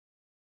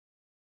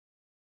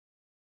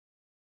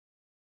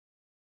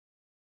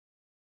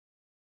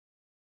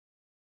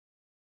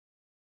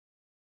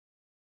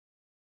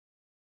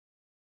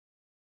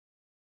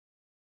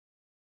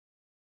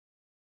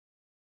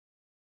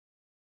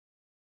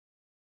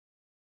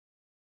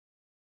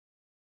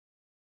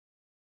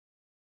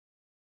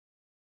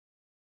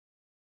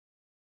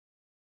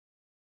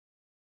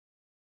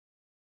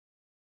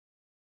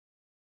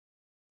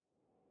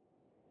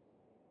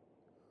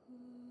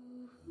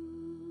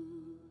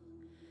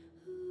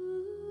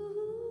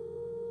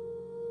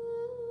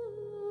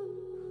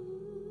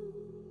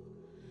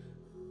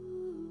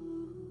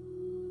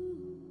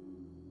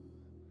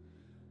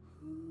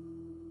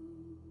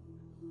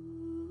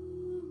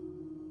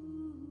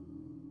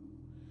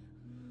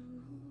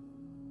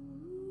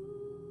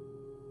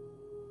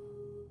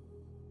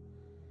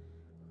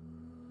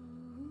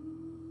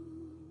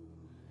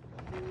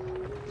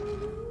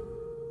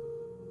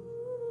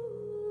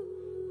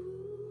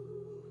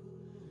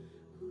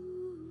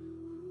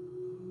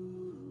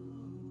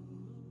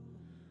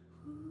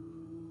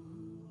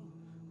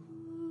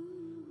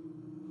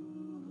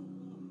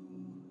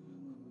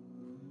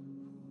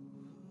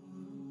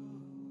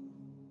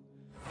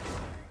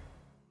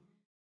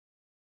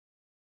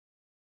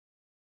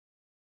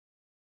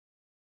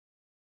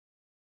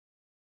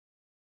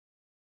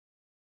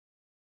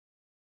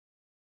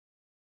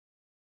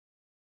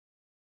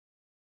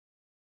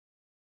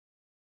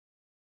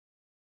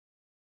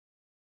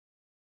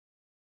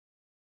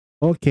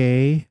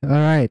Okay. All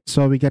right.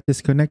 So we got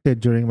disconnected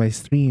during my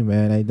stream,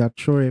 and I'm not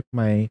sure if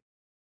my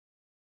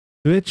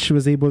Twitch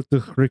was able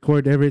to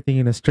record everything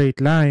in a straight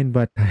line,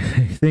 but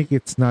I think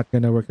it's not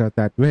gonna work out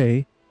that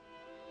way.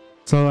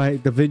 So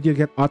the video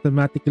get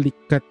automatically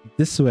cut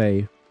this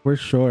way for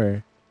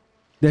sure.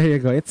 There you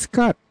go. It's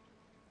cut.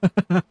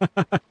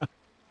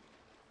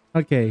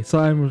 Okay, so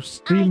I'm I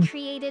stream.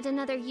 created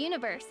another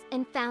universe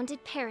and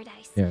founded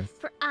paradise. Yes,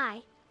 For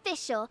I,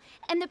 Fischl,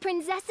 and the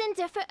Prinzessin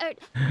de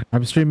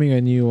I'm streaming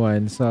a new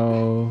one.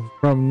 So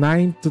from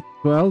 9 to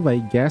 12, I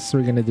guess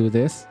we're gonna do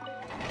this.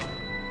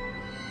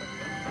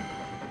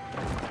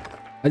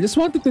 I just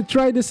wanted to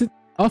try this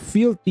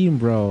off-field team,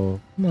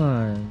 bro. Come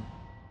on,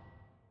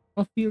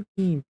 off-field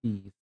team,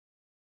 please.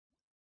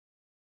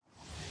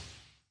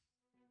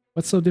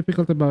 What's so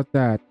difficult about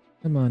that?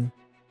 Come on.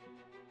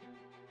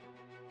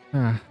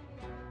 Ah.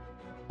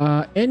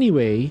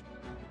 Anyway,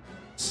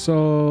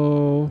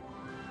 so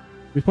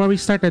before we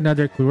start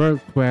another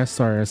world quest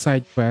or a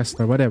side quest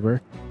or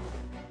whatever,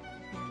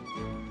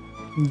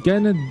 I'm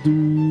gonna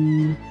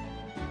do.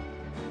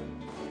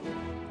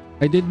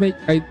 I did make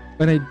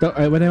when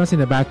I was in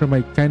the bathroom,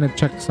 I kind of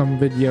checked some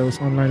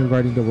videos online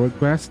regarding the world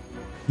quest.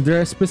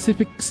 There are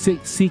specific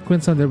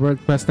sequence on the world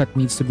quest that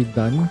needs to be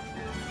done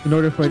in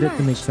order for it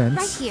to make sense.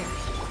 Right here.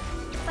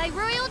 By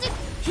royal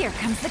here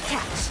comes the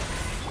catch.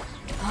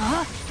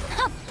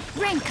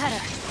 Rain cutter.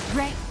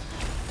 Rain.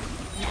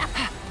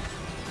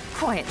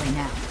 Quietly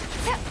now.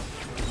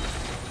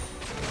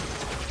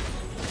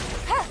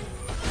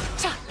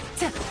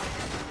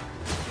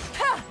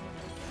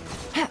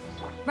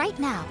 Right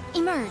now.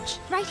 Emerge.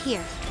 Right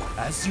here.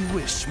 As you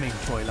wish, mein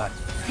Fräulein.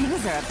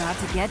 Things are about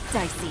to get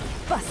dicey.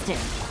 Busted.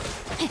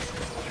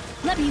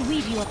 Let me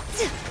weave you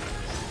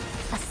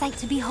A sight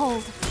to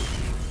behold.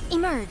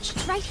 Emerge.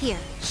 Right here.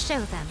 Show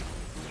them.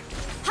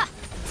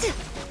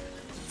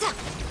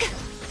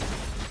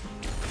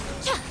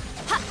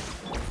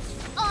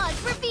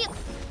 Oz, reveal.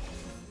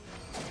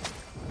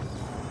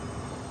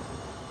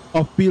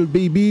 Off-field,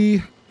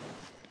 baby.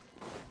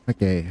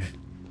 Okay.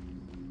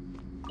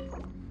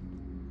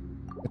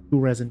 Got 2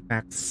 resin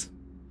packs.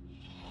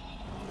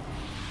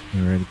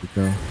 We're ready to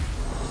go.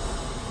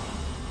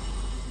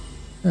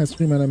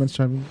 Stream Elements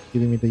trying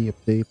giving me the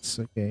updates.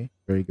 Okay,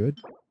 very good.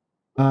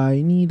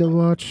 I need a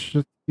watch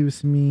that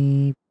gives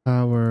me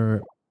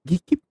power. You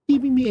keep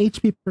giving me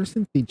HP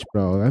percentage,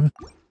 bro.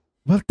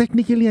 Well,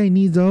 technically, I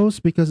need those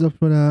because of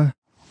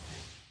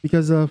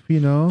you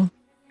know,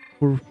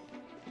 for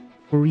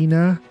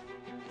Purina.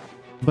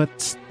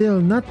 But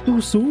still, not too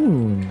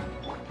soon.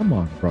 Come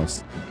on,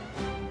 broski.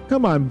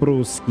 Come on,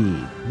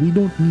 broski. We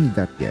don't need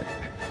that yet.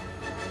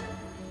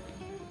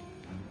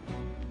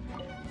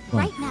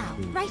 Right now.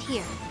 Right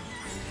here.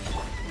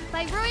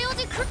 By royal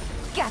decree.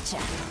 Gotcha.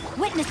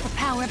 Witness the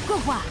power of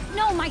Guhua.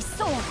 Know my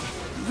sword.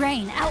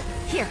 Rain out.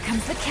 Here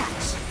comes the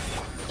catch.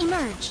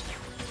 Emerge.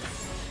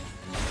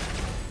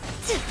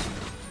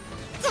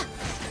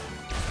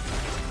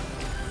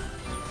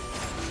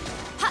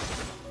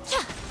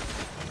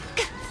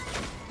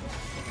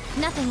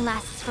 Nothing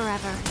lasts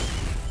forever.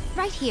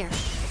 Right here.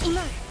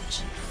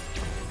 Emerge.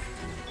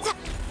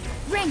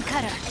 Rain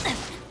cutter.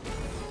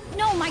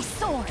 Know my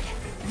sword.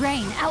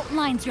 Rain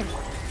outlines your...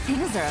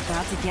 Things are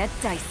about to get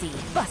dicey.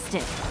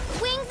 Busted.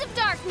 Wings of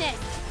darkness.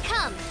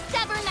 Come,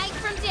 sever night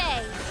from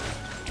day.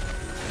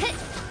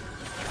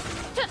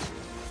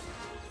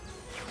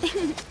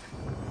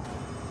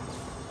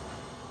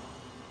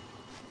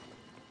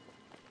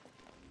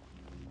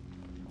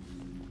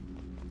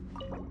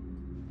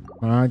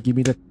 Give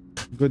me that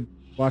good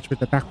watch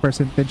with attack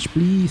percentage,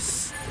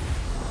 please.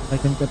 I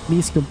can at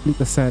least complete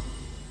the set.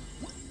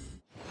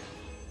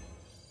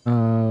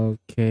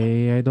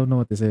 Okay, I don't know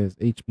what this is.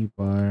 HP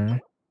bar.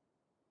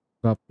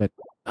 Goblet.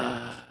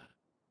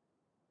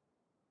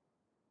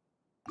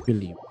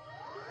 Believe.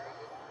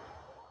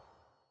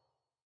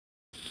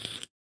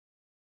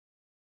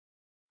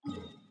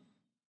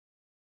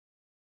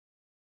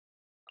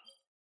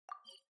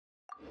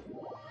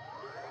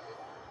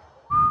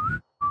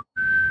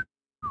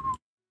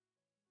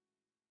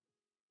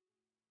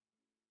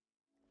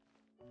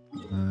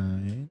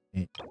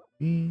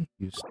 HP.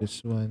 Use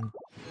this one.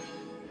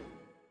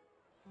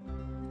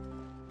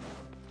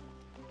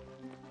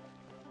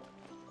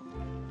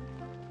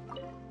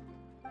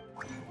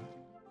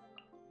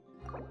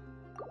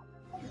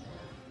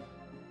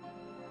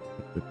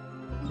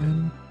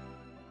 And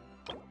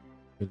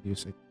we'll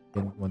use it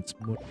again once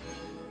more.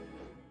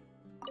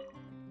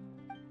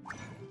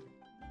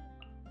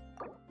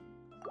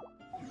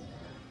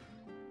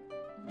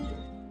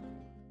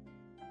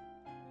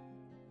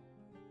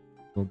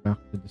 Go back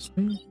to the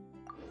thing.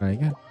 Try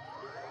again.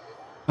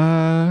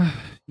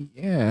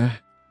 Yeah.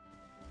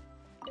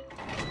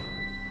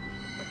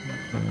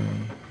 Okay.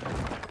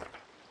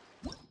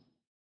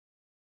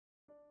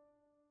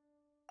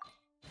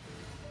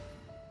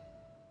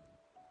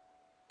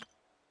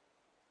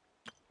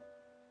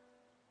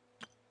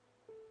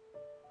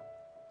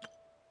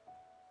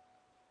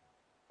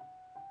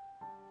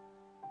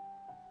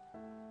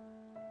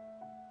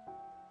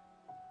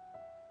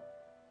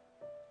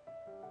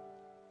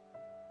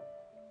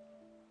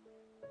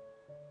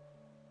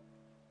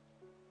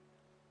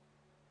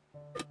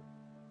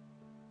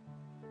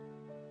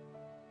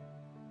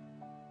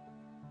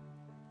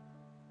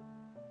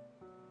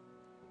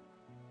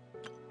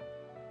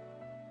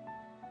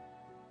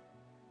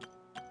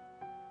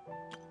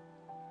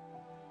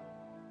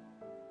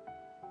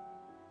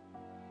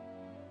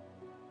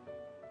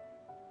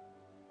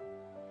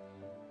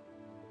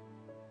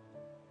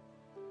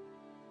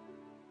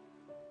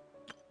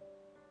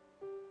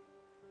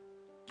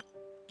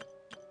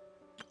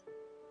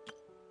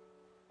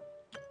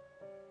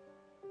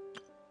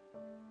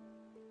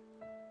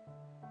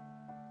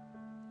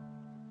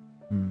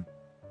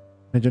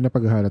 Medyo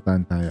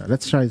napaghahalataan tayo.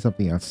 Let's try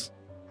something else.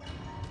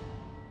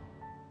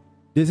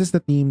 This is the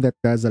team that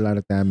does a lot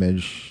of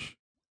damage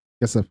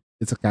because of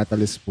it's a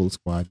Catalyst full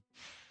squad.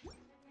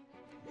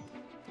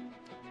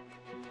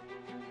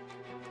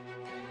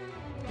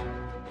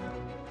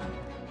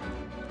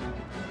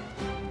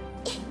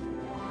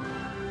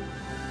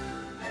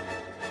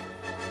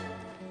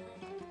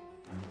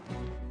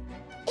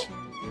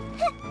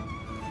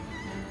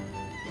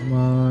 Come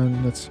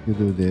on, let's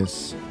do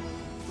this.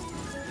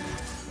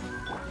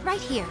 Right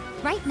here,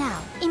 right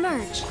now.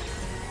 Emerge.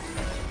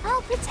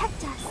 I'll protect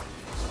us.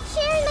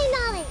 Sharing my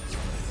knowledge.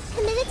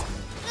 Committed.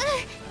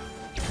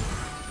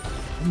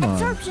 Come on.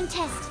 Absorption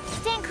test.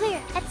 Stand clear.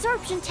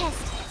 Absorption test.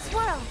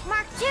 Swirl.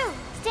 Mark 2.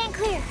 Stand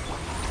clear.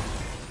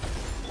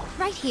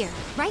 Right here,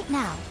 right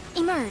now.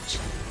 Emerge.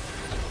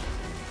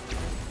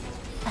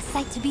 A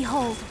sight to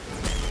behold.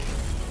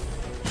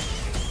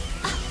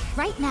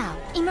 Right now.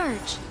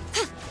 Emerge.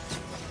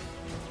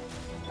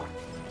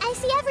 I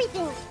see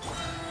everything.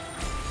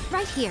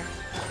 Right here.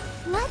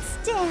 Let's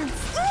dance.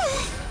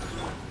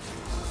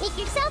 Make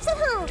yourselves at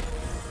home.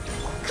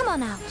 Come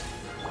on out.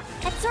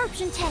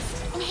 Absorption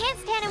test.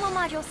 Enhanced animal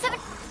module 7.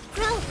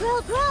 Grow,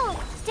 grow, grow.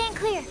 Stand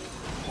clear.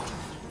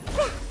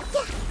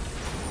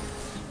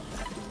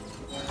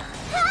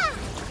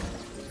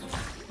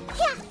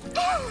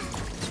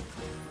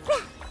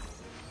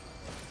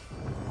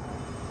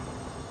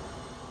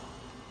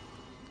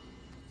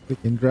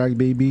 Freaking drag,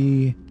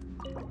 baby.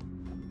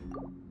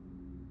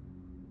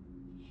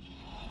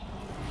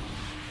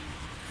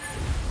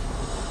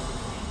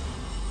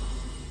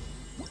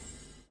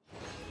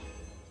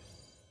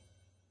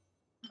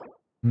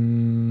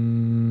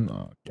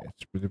 Okay,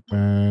 it's pretty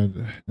bad.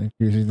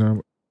 Increasing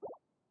number.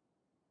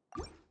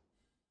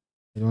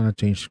 I don't want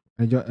to change.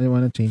 I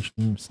want to change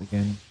teams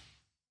again.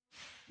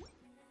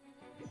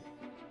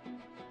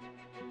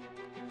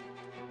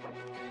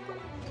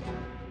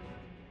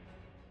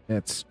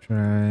 Let's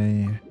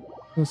try.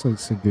 Looks like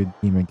it's a good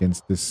team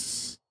against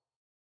this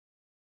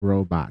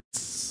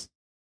robots.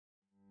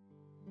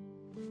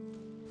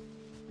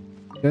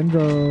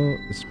 Dendro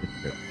is pretty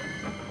good.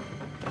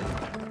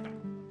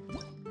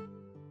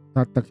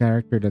 Not the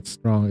character that's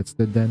strong, it's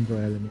the Dendro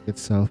element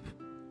itself.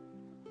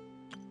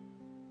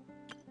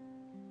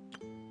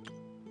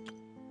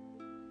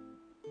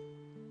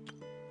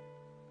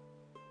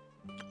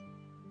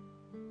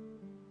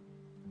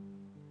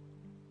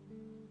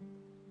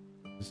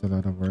 It's a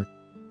lot of work.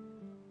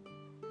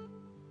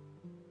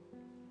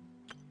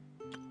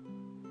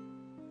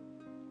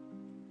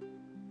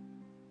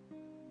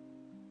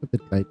 A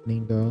bit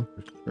lightning though,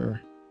 for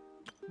sure.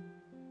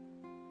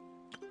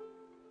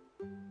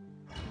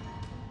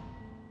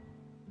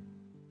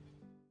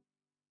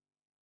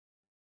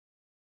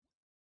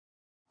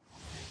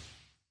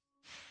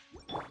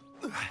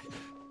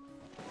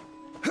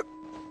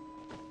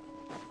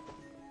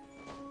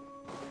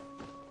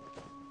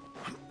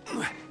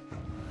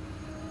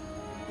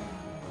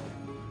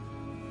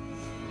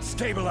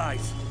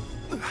 Stabilize.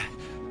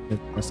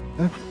 Press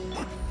F.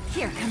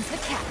 Here comes the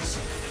catch.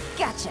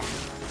 Gotcha.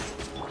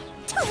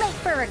 Too late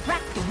for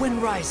regret. The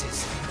wind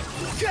rises.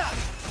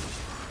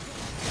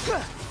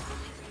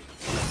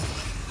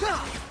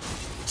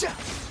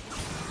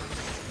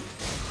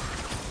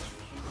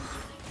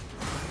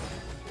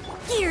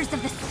 Gears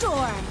of the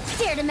storm.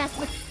 Dare to mess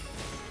with.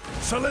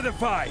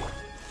 Solidify.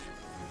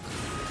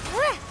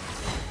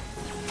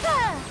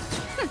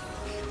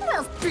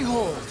 Well,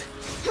 Behold.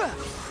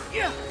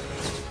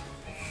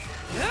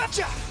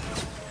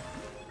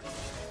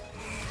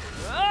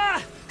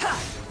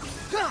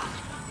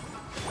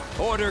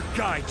 Order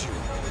guide you.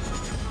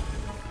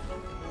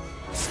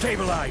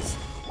 Stabilize.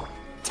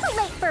 too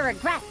late for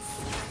regrets.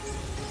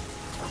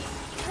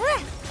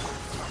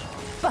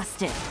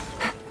 Busted.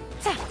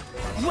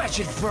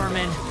 Wretched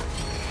vermin.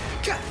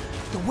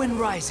 The wind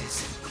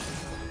rises.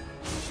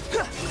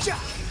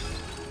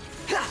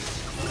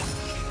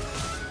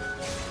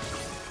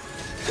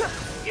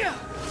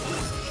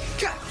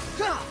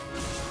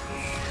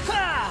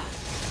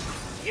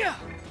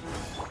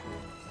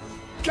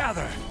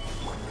 Gather.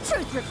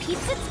 Truth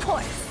repeats its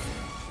course.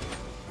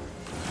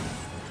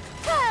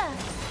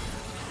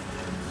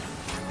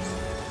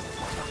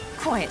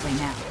 Quietly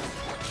now.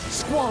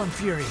 Squall and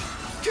fury.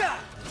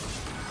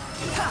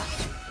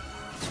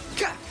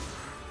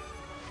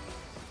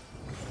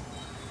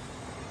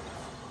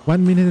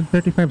 1 minute and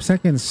 35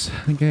 seconds.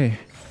 Okay.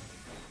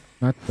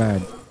 Not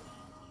bad.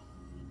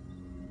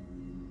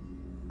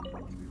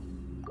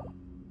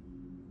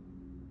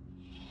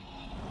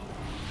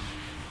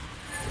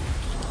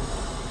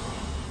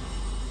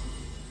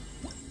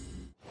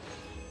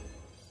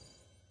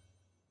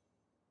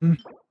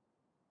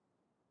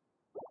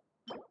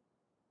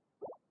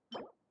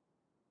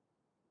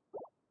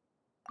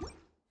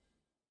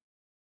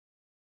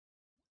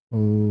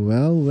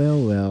 Oh,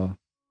 well.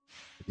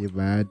 Pretty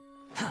bad.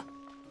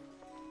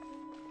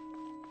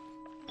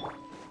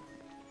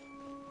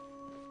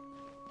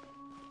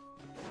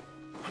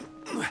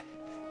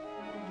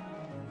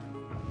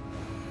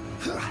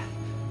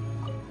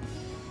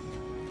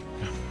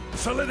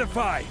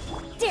 Solidify.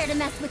 Dare to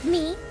mess with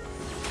me?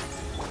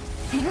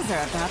 Things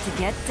are about to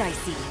get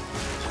dicey.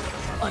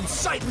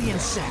 Unsightly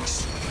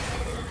insects.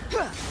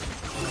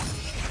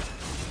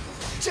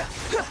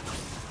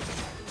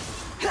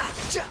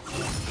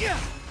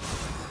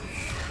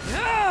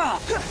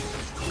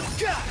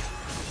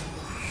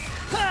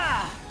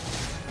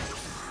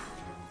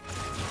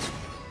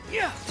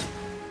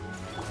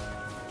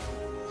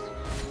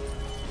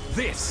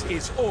 This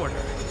is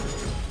order.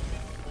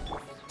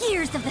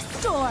 Gears of the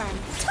storm.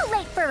 Too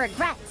late for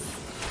regrets.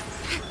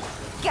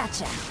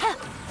 Gotcha.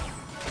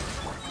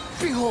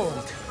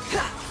 Behold!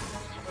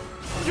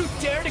 You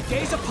dare to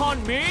gaze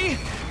upon me?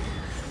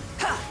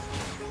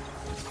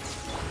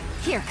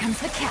 Here comes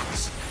the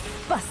catch.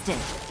 Busted.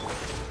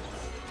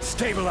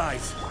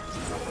 Stabilize!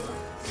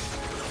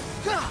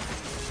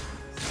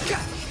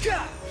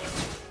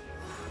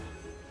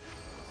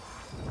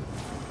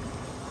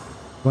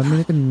 1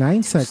 minute and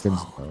 9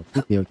 seconds, bro.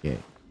 Pretty okay.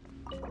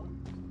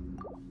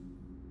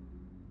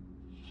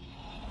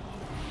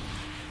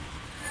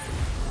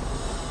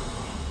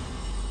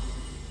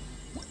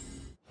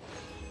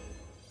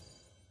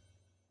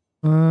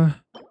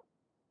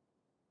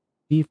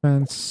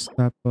 Defense,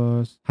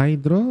 tapos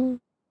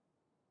Hydro.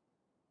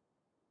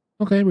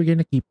 Okay, we're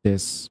gonna keep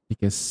this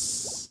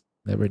because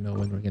never know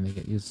when we're gonna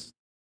get used.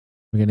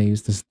 We're gonna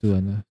use this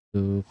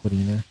to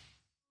Corina.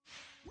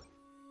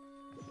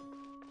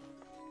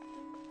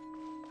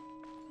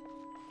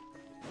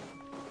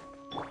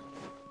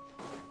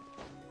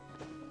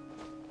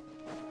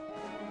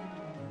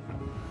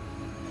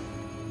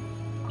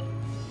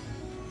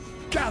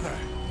 Gather!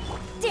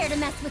 Dare to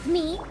mess with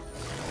me?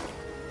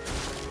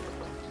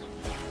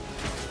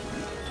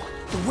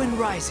 The wind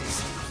rises.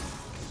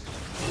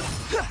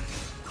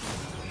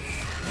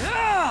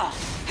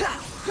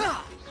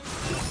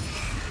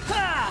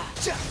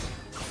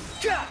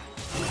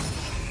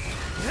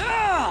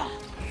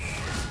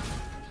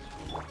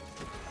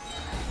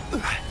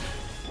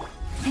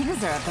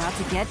 Things are about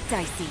to get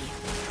dicey.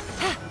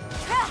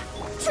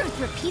 Truth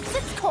repeats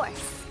its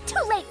course. Too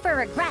late for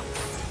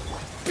regrets.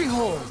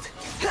 Behold!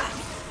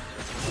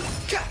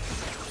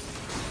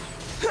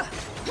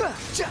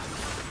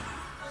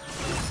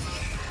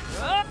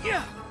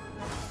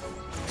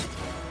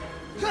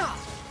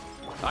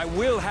 I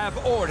will have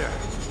order.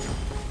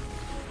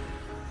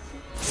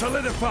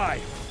 Solidify.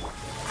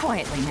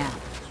 Quietly now.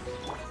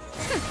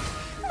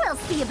 We'll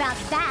see about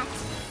that.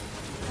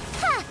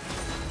 Ha!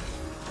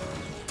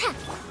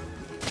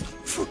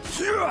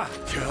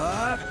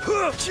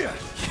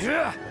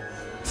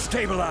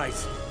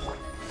 Stabilize.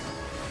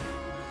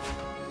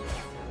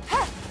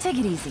 Take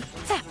it easy.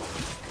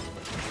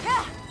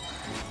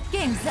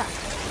 Game's up.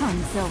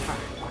 Fun's over.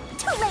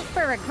 Too late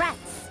for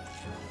regrets.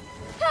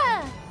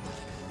 Ha!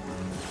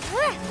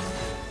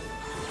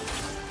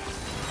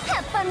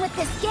 Have fun with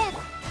this gift.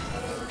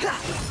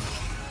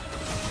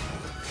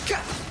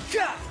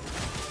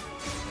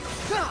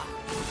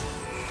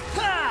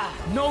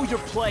 Know your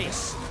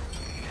place.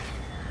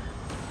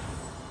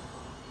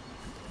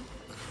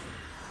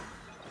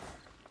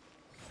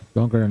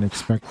 Longer than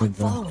expected,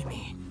 though. Following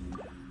me.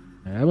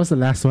 Yeah, that was the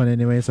last one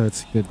anyway, so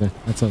it's good.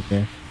 That's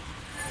okay.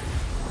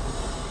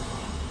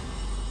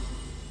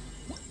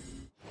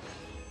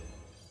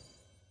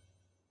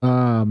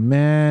 Ah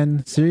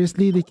man,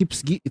 seriously, it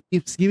keeps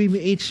giving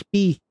me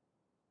HP.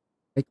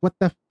 Like what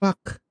the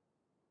fuck?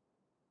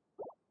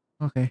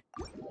 Okay.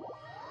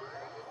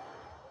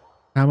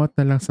 Kamot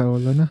na lang sa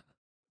ulo na.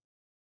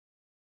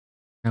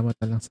 Kamot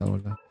na lang sa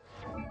ulo.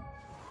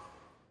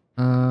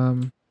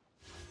 I'm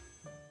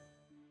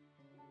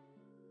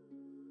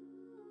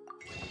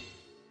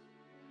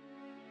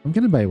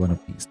gonna buy one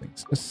of these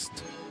things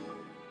just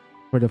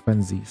for the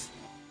funsies.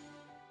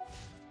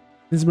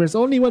 Since there's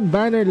only one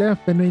banner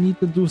left and we need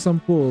to do some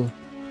pull.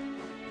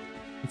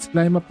 Let's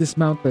climb up this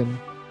mountain.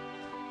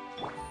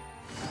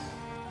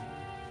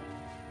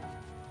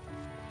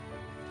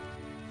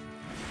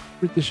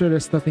 Pretty sure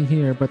there's nothing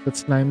here, but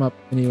let's climb up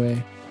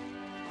anyway.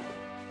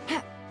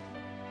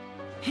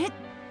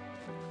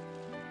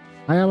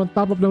 I am on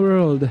top of the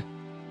world.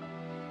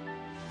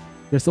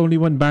 There's only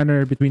one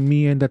banner between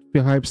me and that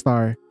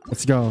 5-star.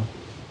 Let's go.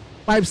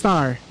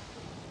 5-star.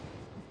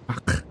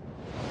 Fuck.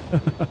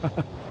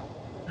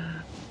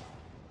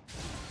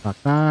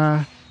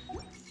 Baka.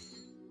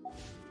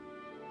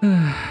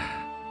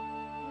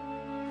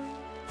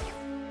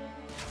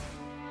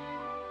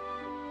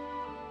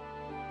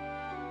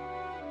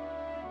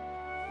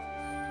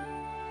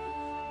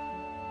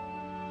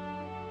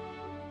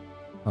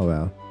 Oh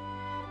well.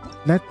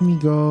 Let me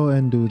go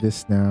and do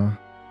this now.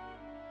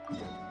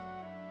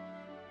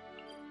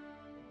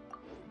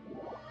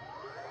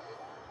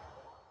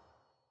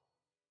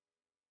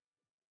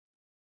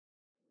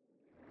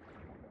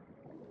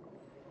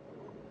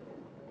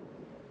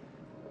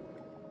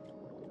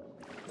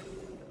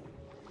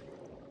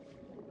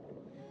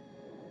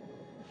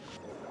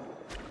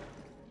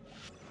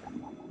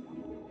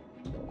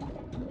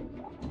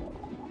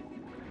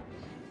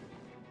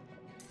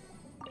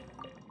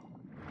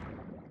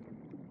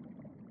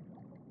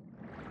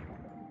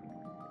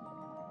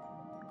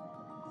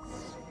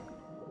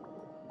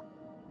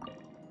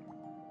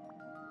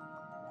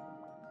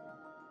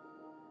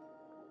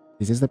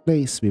 This is the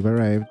place. We've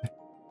arrived.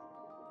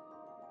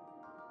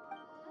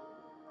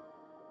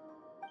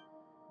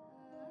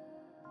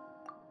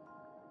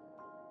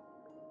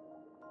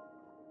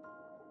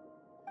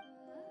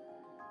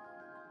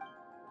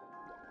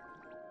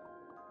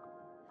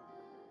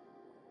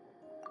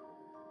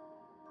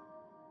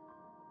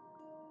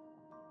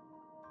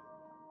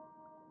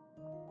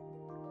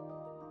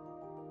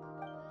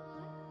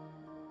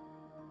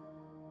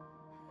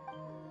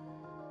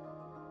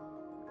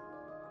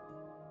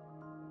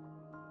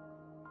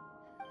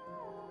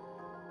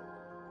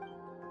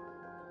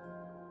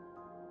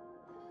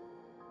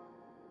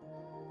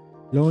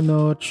 Low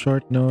note,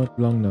 short note,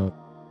 long note.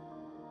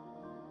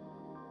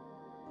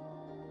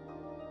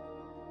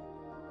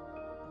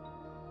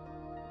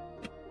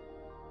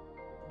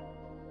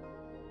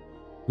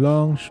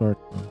 Long, short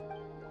note.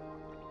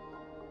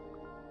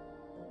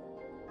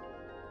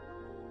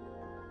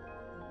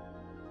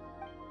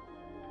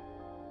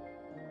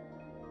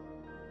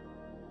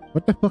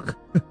 What the fuck?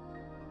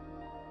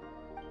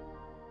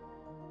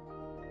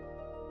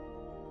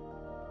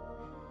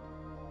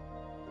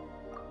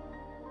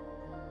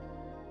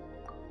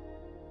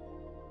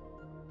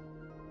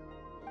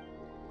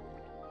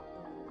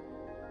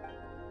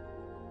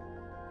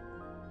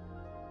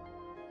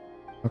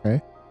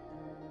 Okay.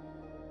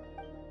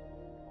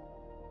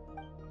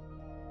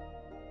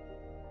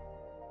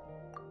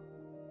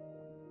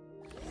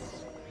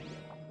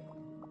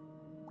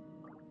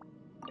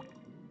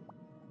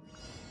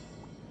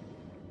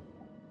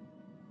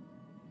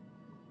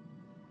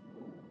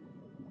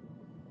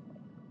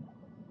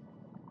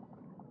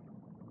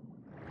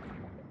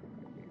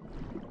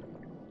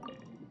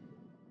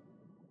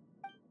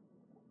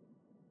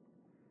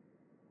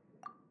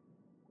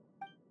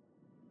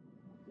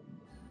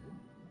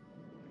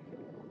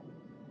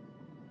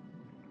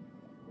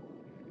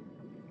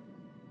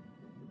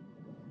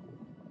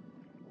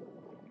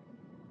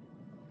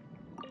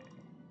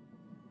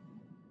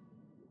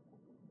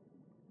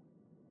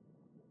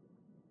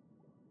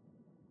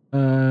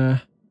 Uh,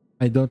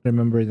 I don't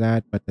remember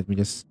that, but let me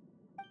just.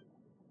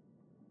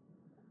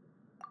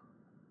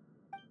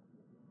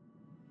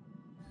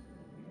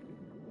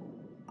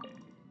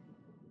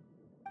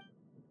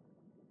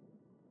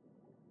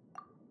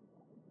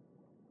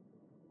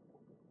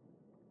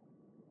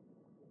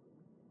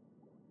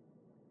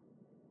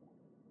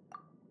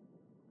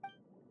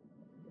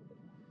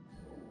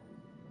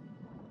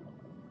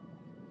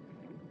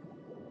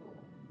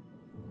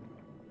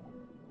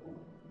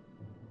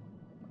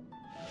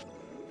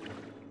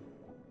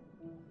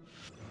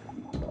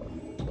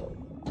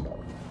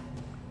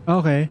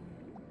 Okay.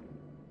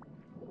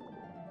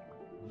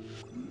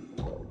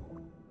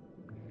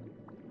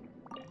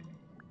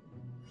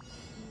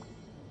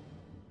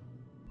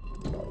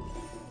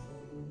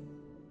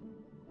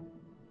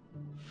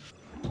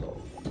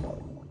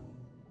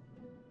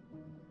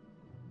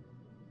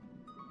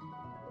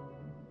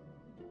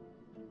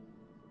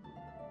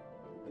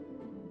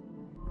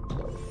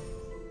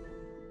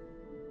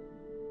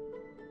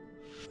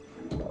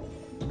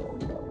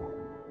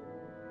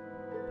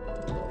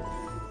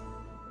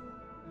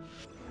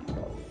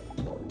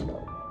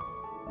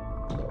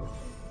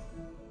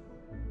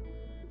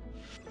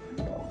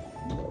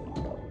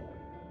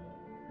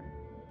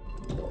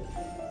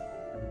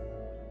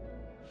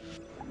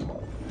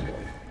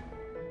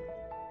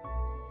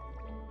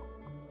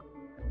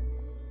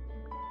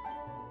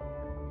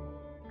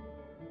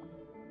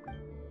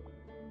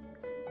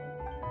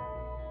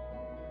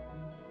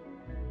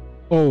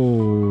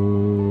 Oh.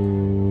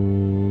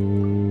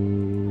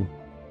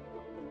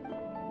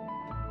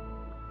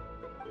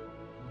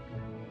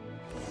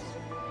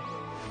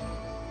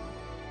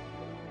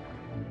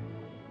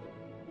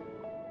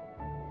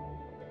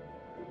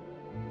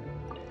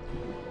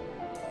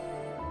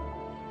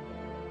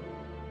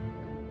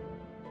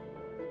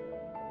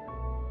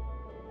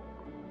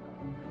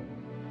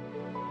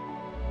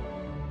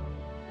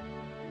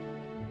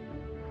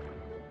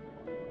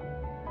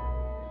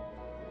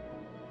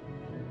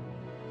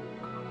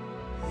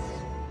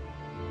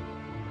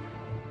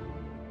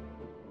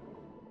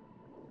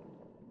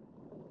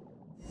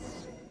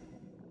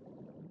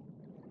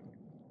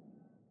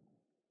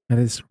 That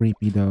is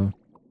creepy though.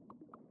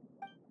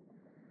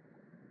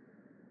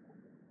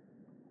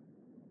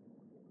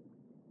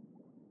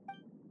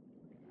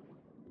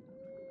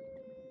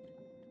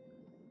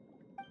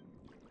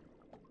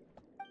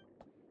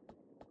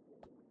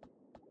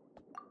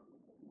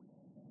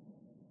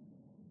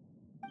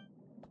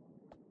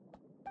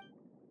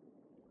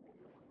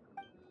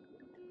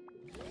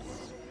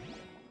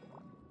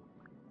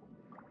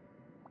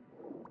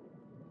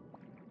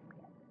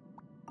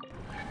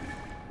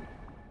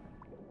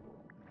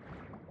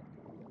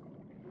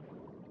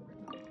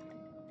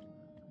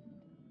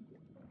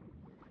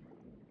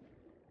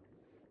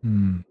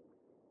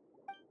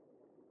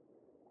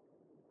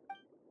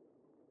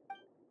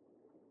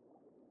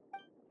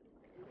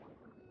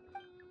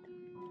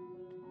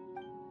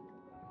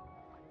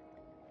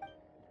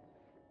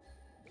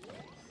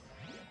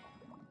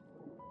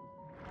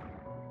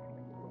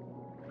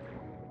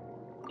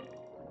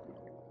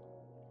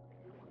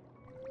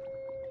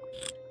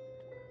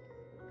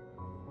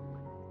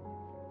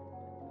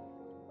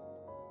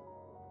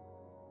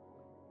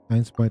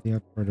 Signs pointing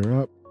out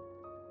further up.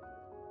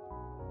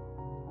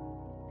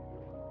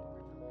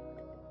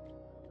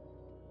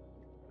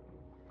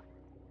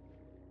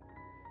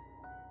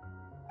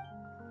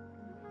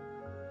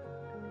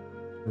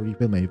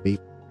 Refill my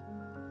vape.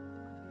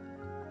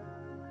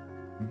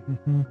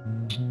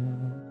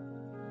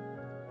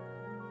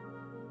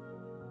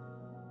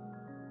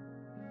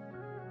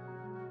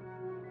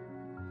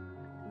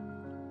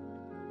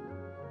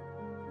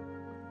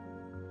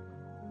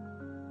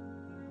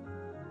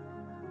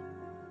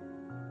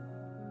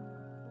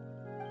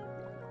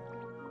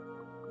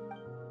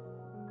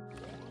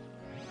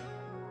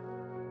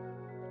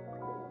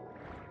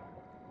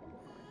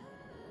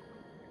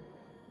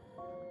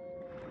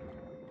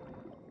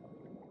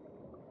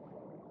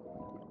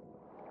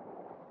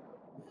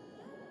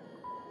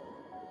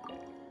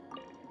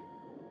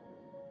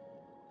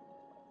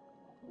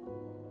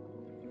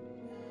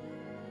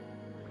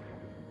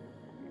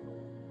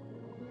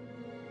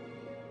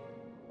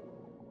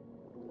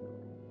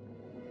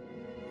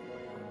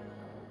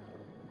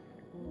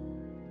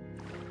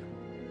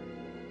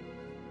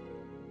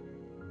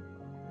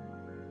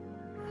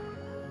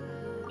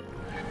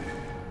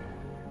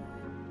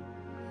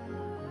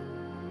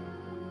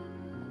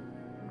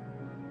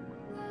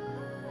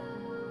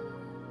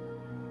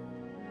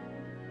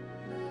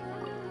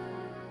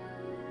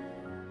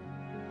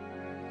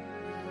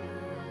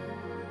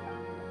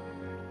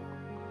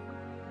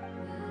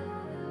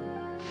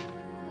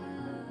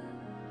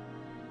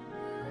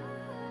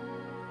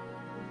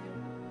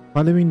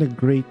 Following the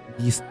great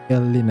beast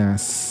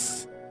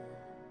Elinas,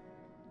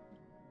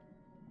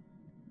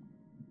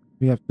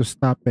 we have to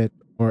stop it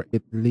or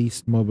at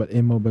least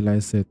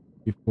immobilize it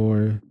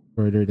before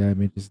further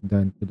damage is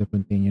done to the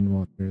Pontanian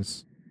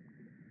waters.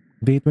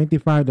 Day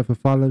 25 of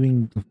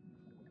following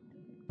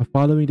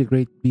the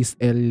great beast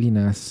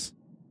Elinas.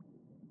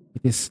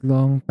 It is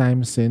long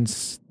time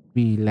since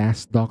we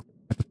last docked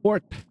at the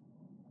port.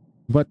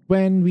 But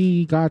when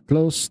we got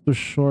close to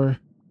shore,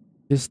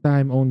 this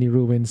time only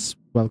ruins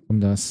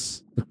welcomed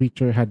us. The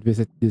creature had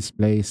visited this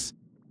place.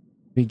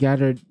 We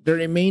gathered the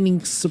remaining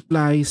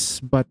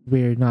supplies, but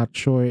we're not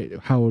sure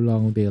how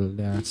long they'll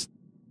last.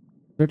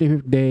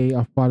 35th day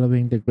of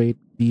following the great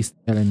beast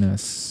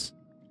Elinus.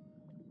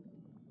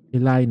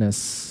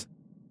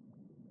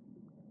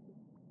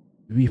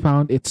 We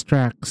found its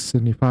tracks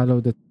and we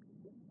followed the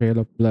trail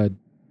of blood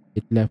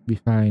it left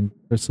behind,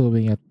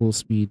 pursuing at full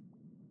speed.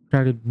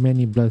 Attracted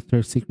many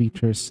bloodthirsty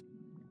creatures.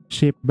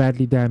 Ship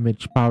badly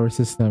damaged power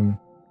system.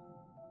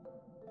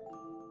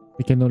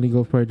 We can only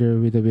go further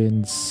with the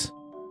winds.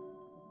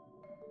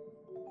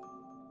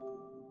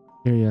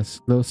 Curious,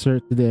 closer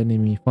to the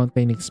enemy.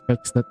 Fontaine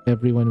expects that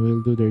everyone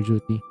will do their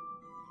duty.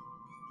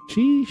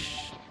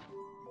 Sheesh.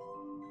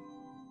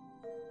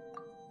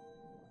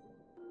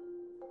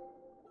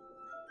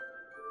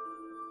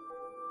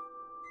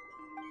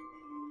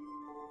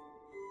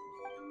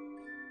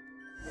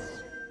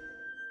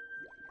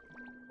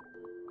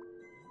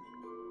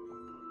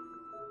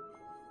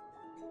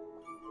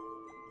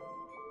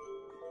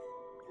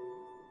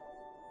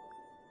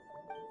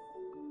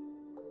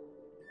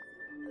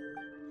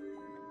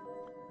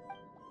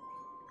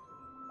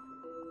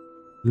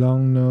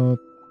 Long note.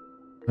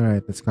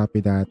 Alright, let's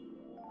copy that.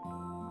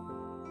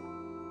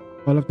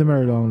 All of them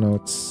are long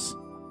notes.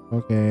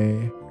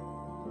 Okay.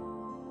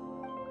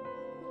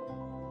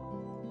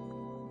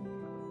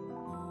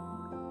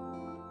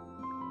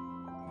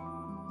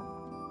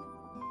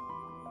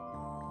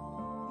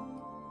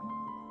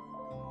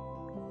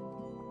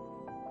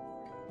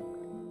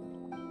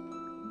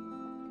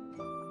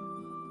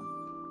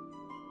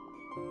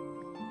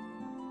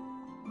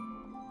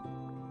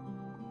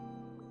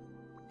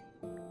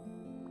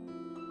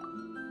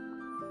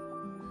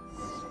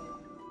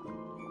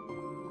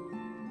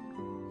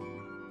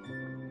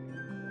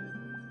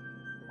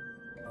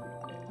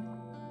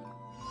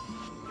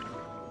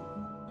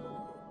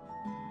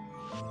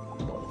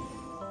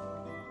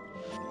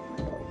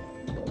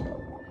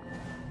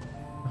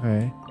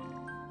 Okay.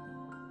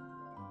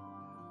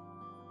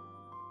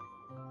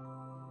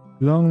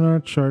 Long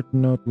note, short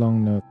note,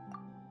 long note.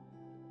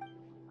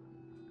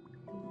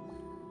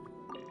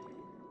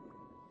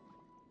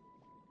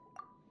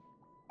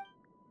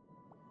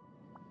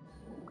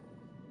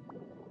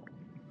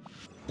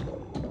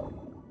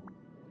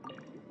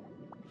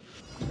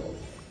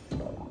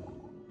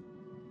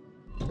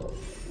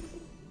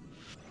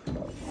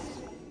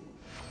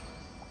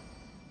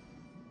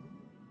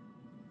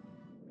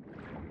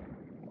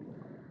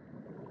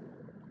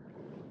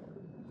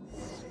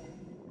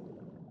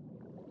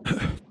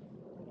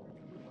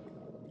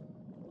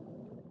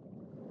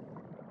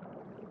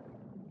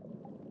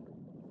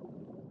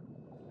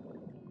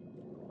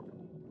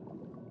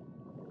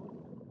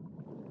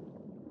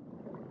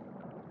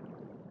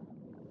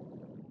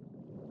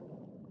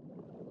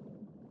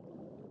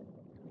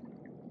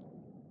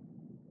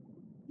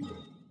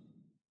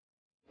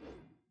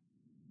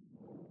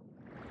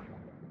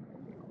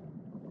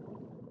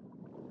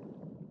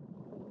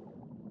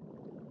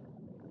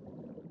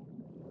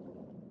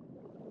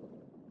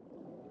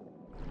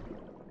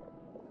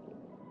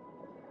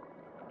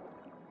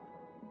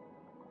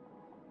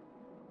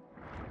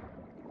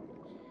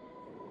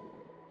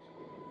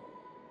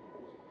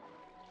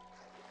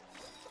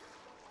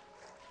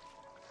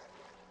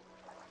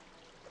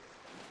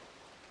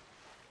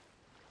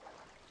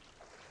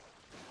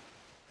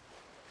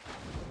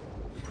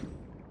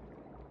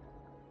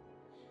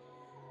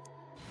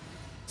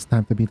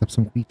 time to beat up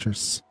some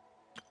creatures.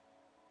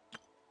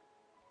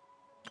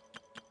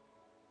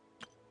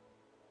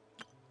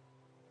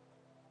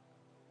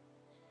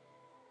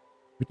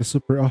 With the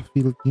super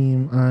off-field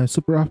team,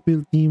 super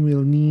off-field team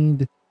will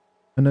need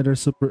another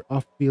super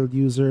off-field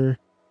user,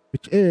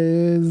 which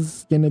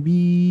is gonna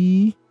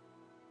be,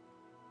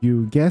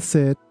 you guess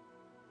it,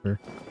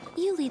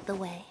 You lead the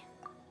way.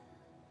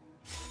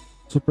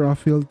 super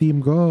off-field team,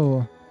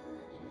 go.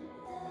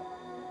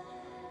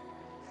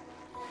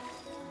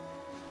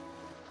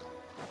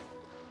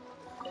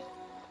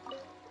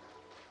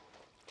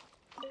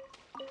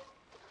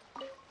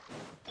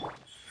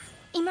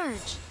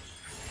 Emerge.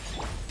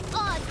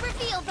 Odds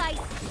reveal dice.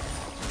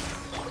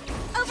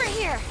 Over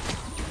here.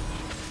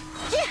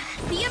 Yeah,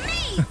 be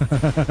amazed.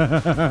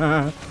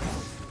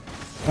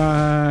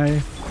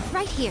 Bye.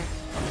 Right here.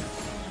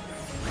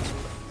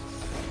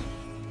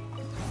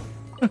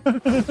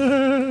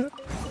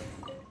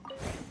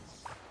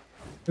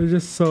 There's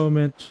just so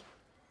much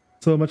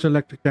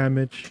electric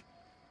damage.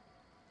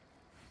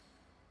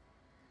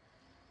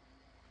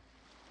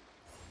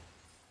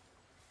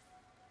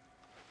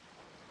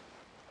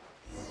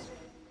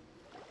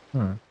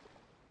 Huh.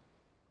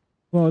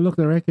 Well, look,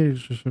 the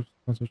wreckage.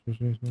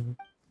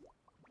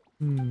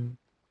 Hmm.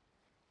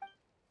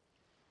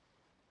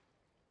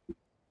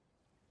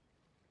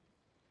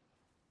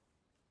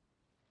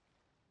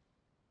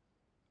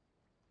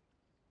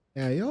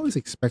 Yeah, you always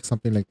expect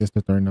something like this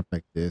to turn up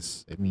like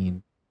this. I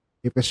mean,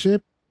 if a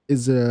ship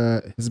has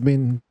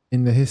been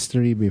in the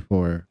history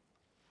before,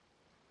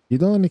 you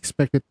don't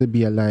expect it to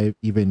be alive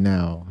even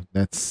now.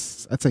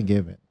 That's a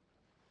given.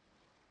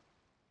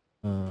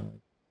 Uh,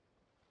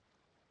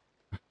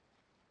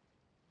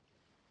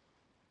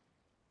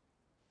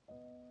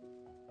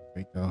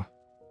 there we go.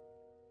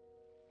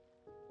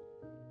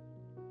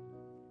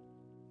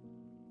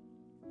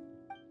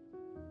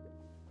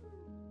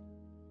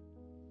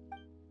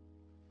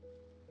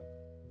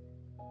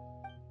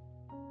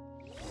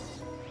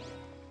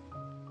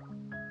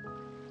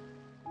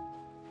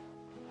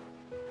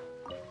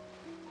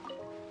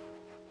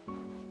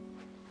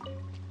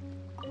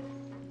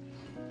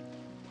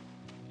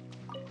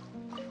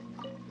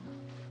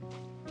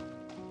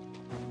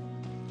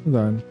 Hold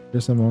on,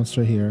 there's a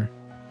monster here.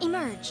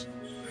 Emerge.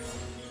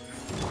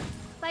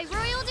 By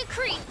royal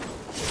decree.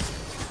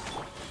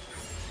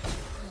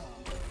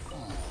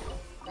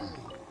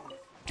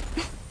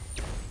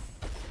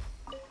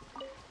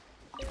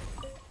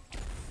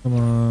 Come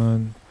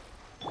on.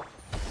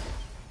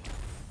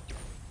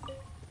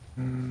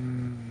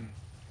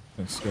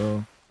 Let's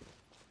go.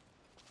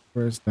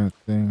 Where's that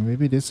thing?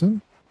 Maybe this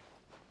one?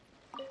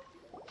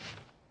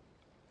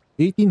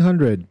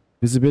 1800.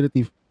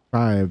 Visibility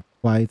 5.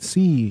 Flight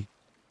C.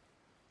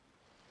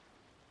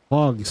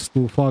 Fog is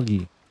too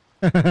foggy.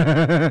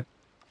 Repair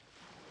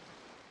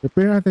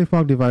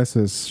anti-fog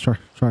devices.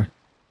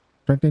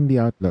 Strengthen the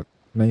outlook.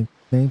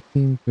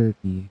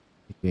 1930.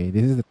 Okay,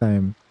 this is the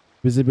time.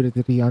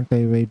 Visibility 3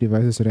 anti-wave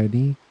devices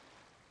ready.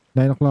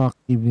 9 o'clock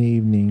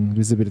evening.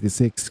 Visibility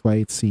 6.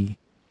 Quiet sea.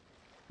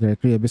 There are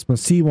 3 abysmal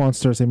sea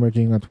monsters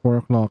emerging at 4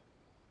 o'clock.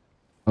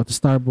 Out to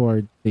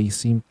starboard. They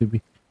seem to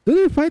be...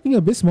 They're fighting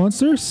abyss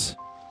monsters?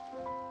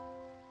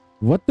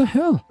 What the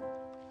hell?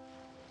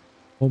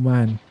 Oh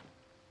man.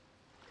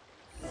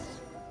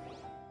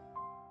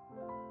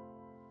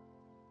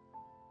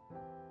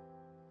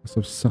 Must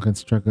have suck and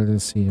struggle to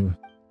see.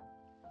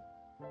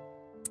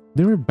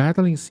 They were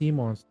battling sea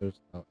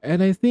monsters now.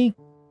 And I think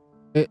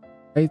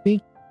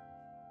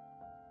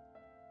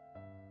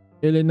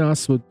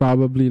Ilinas would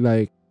probably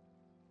like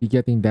be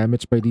getting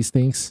damaged by these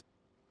things.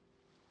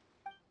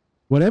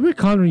 Whatever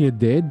Conria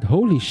did,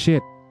 holy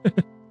shit.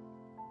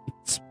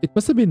 It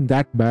must have been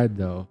that bad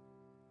though.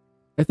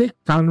 I think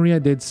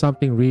Conria did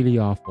something really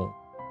awful.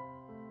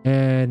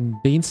 And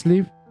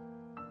Dainsleif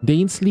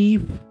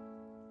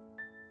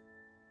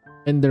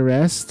and the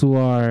rest who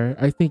are,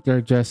 I think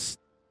are just,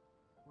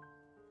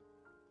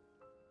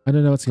 I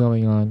don't know what's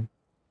going on.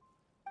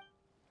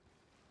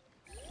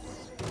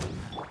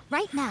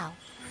 Right now.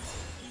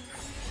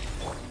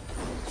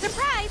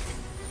 Surprise!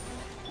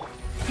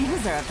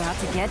 Things are about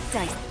to get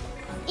dicey.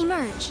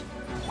 Emerge.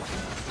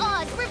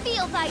 Odds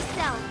reveal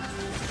thyself.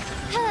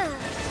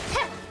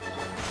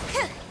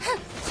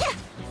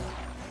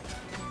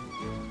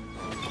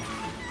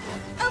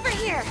 Over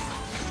here.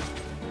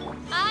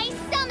 I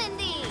summon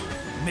thee.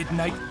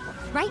 Midnight.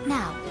 Right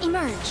now.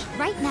 Emerge.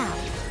 Right now.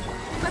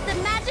 Let the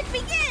magic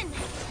begin.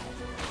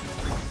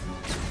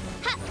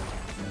 Ha.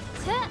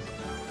 Ha.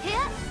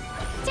 Ha.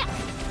 Ta.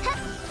 Ha.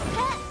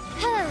 Ha.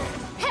 Ha.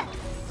 Ha.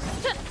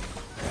 Ta.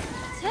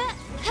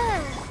 Ha.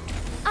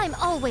 I'm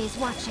always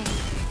watching.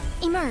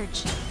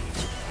 Emerge.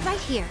 Right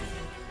here.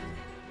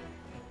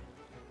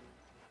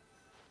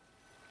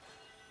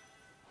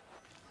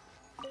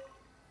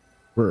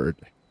 Word.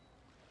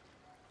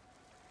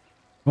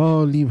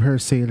 Oh, leave her,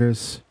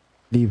 sailors.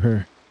 Leave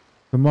her.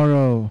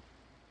 Tomorrow,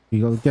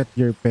 you'll get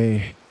your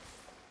pay.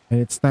 And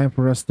it's time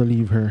for us to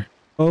leave her.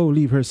 Oh,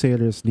 leave her,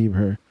 sailors, leave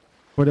her.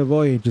 For the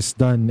voyage is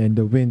done and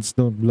the winds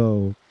don't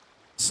blow.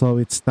 So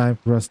it's time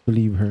for us to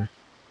leave her.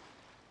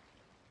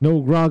 No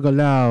grog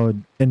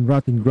allowed and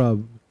rotten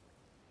grub.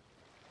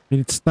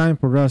 It's time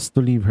for us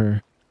to leave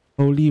her.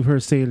 Oh, leave her,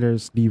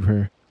 sailors, leave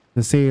her.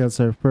 The sails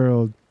are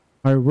furled.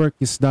 Our work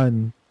is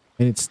done,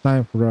 and it's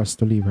time for us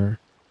to leave her.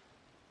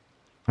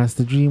 As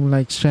the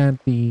dreamlike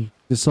shanty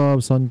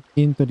dissolves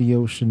into the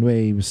ocean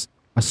waves,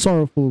 a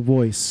sorrowful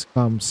voice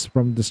comes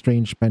from the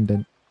strange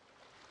pendant.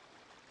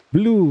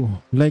 Blue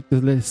like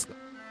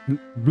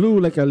blue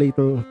like a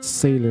little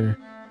sailor.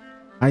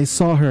 I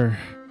saw her.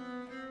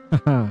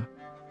 Haha.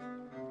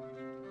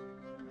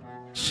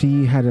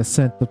 She had a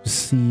scent of the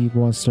sea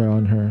monster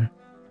on her.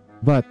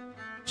 But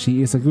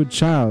she is a good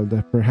child.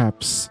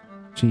 Perhaps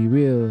she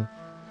will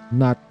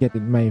not get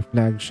in my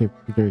flagship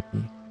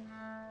dirty.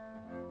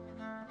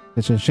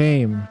 Such a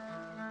shame.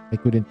 I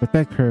couldn't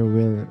protect her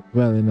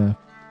well enough.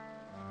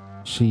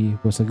 She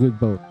was a good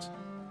boat.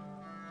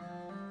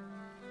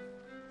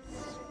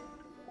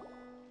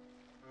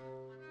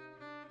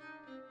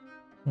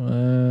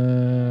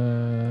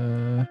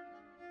 I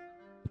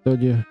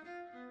told you.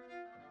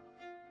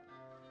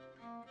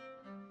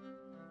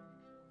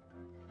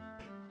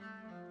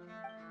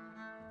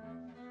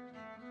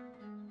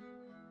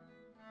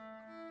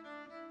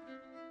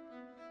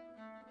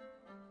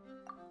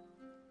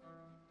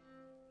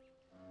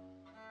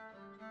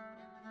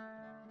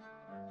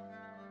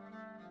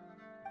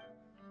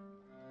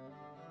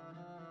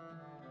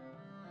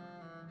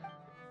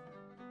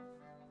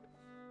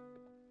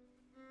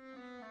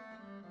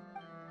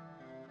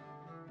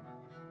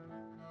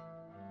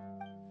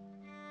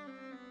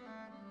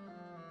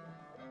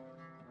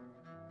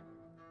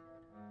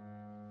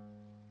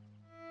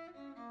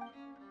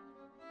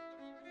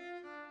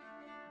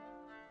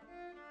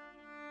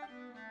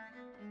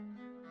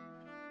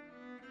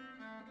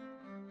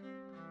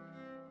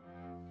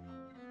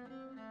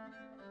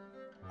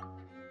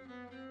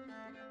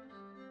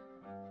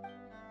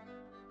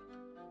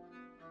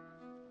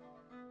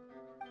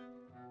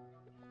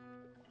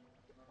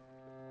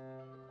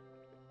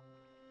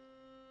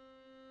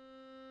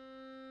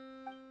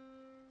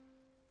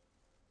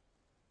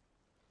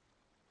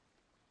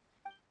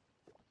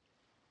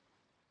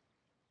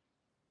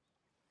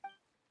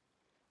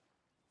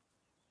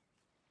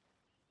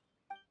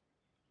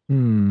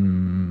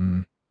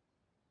 Hmm.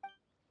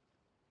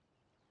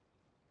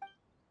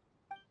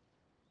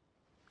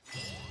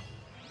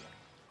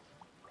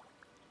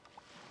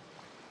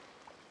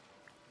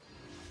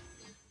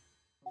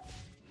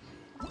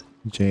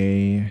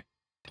 Jay.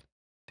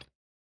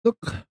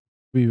 Look,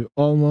 we've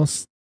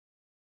almost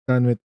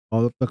done with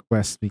all of the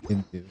quests we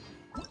can do.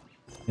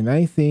 And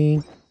I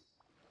think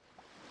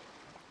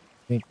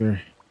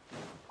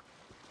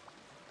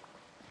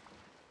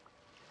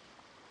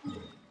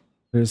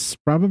there's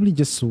probably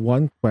just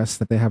one quest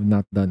that I have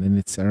not done, and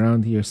it's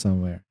around here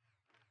somewhere.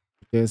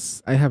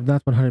 Because I have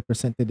not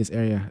 100%ed this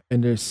area,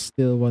 and there's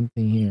still one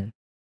thing here.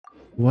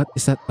 What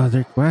is that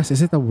other quest?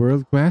 Is it a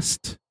world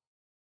quest?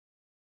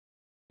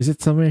 Is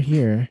it somewhere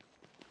here?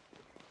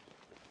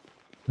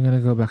 I'm gonna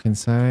go back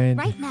inside.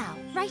 Right now,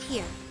 right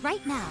here,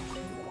 right now.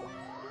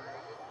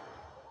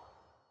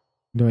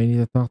 Do I need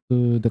to talk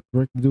to the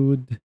clerk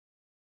dude?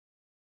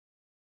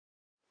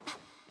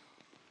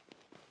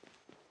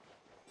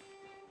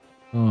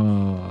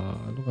 Oh,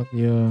 look at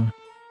you.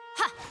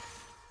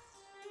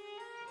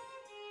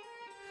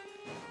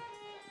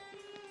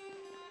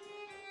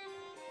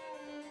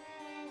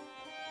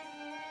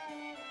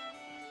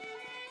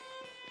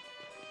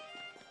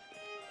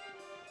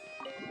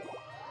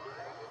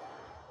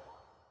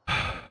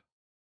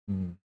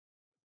 Hmm.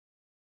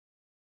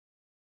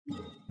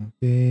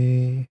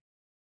 Okay.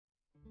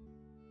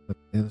 What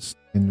else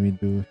can we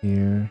do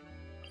here?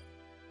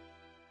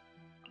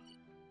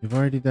 We've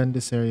already done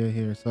this area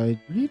here, so I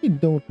really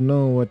don't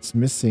know what's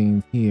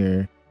missing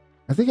here.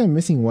 I think I'm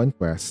missing one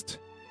quest.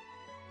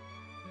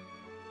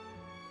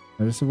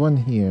 There's one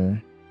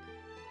here.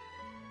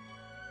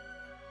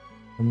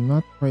 I'm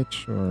not quite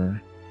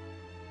sure.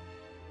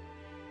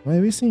 Am I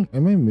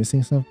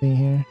missing something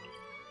here?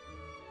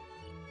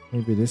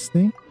 Maybe this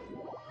thing?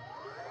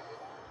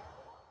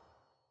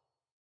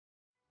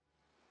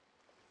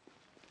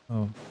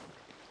 Oh.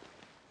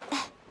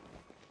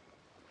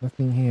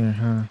 Nothing here,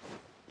 huh?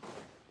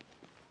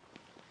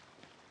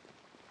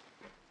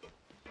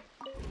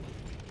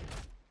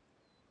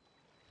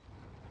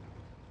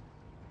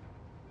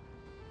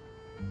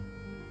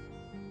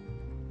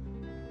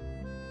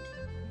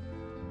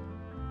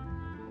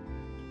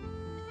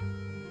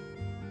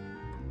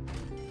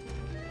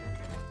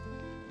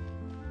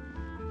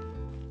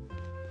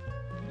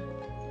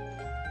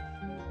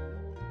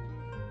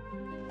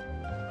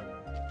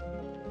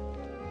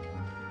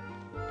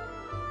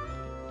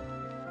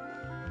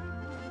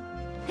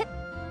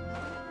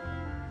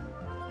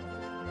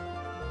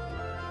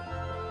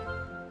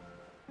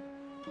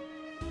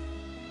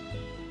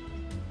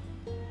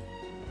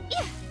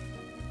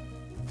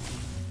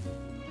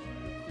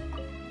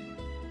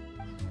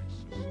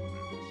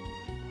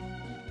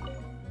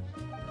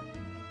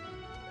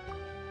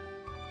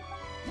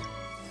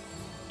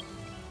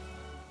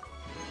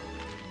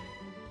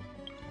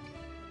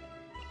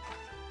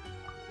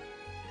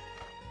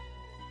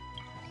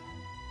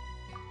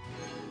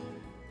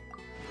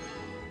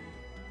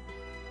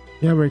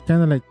 Yeah, we're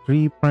kind of like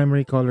three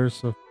primary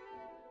colors of.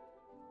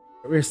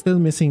 We're still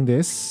missing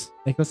this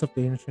Echoes of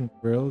the Ancient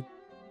World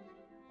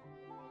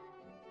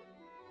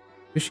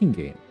fishing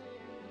game.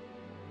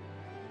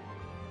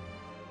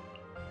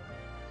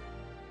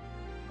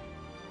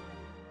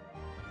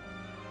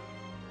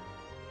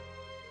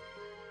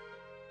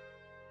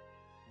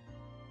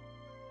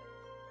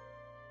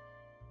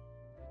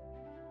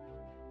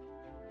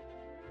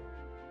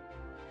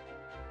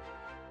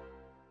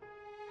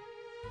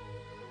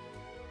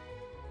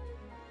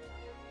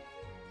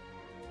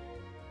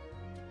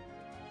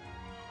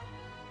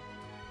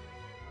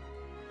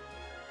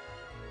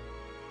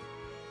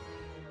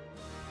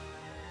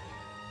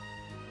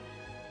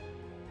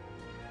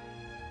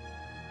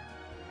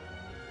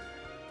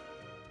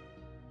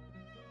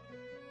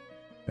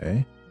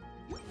 Okay.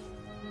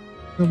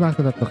 Go back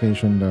to that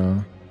location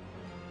though.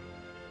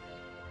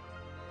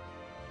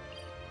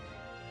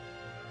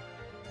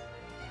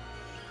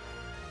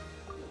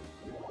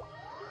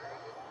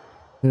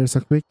 There's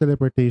a quick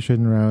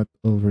teleportation route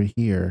over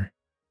here.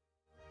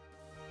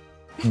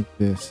 Like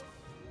this.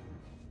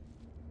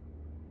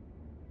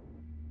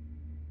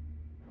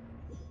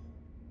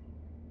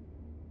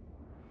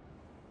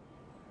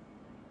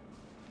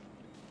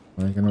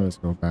 Well, I can always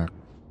go back.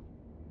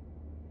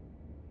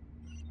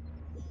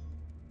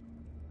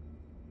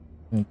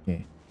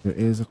 Okay. There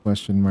is a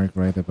question mark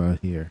right about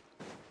here.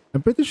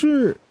 I'm pretty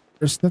sure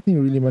there's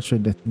nothing really much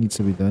that needs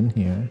to be done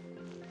here.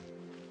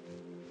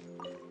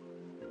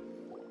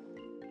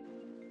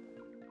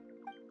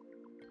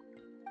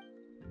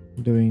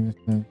 Doing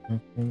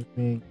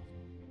the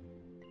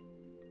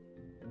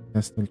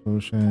Testal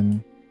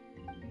potion.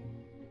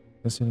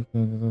 Testal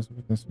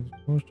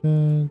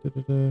potion.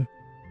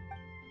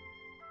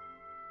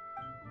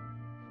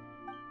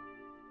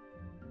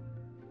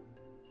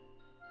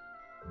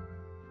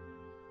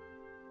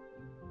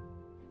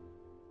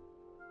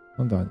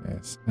 Hold on,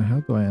 guys. How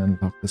do I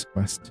unlock this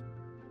quest?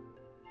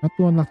 How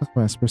to unlock the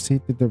quest?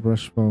 Proceed to the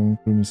brush foam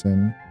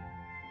crimson.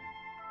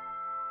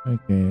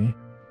 Okay.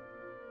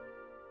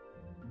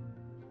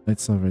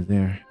 It's over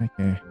there.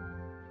 Okay.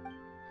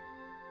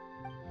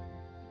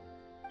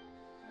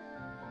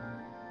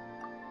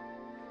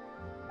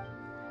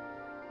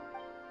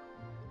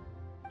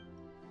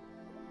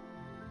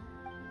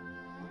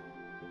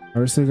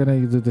 Are we still gonna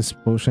do this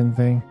potion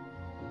thing?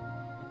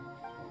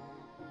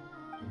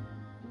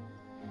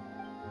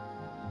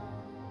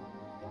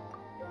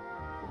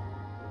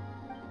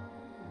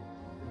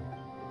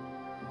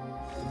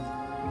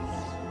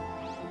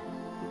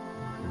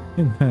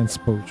 Enhanced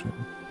potion.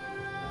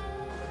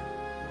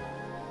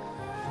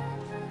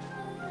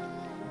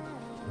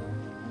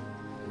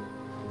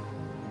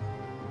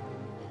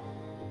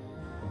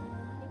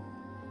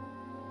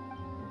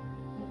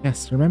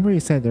 Yes, remember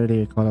you said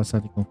earlier call out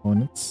static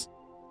components?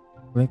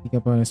 Collecting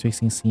components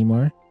fixing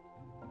Seymour?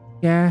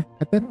 Yeah,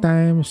 at that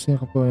time, the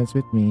components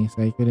with me,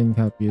 so I couldn't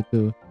help you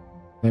too.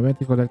 I went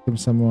to collect them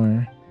some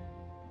more.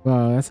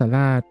 Wow, that's a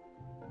lot.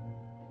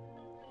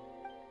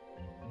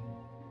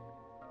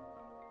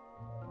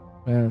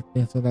 Well,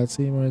 so that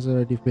Seymour is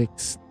already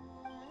fixed.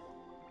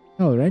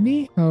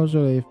 Already? How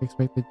should I have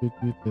expected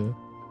you to?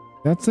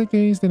 That's the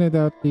case, then I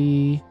doubt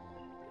the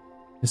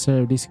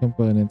deserve these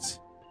components.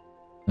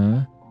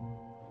 Huh?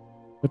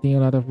 Putting a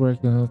lot of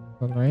work in,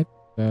 alright?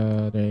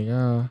 There you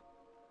go.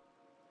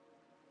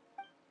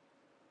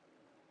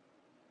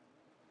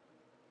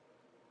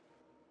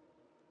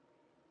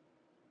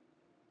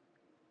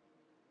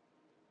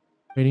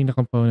 Trading the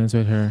components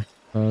with her.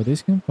 So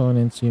these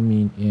components you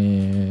mean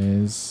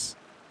is...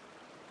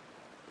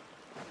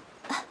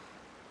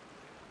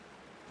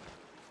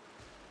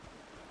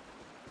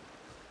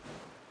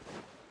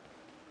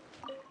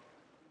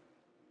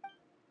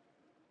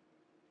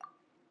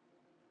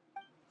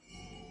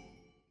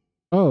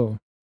 Oh.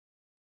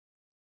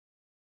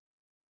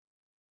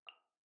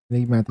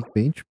 Enigmatic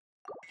page.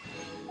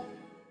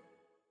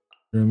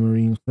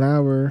 Marine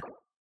flower.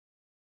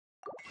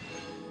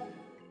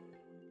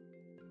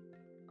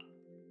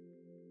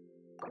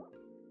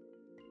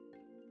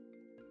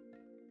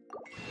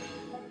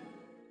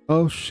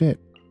 Oh shit.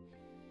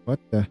 What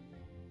the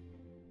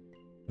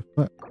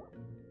fuck?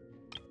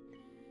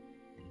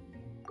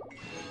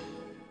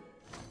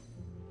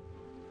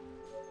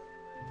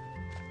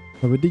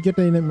 So we did get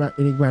the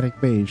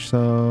enigmatic page,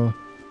 so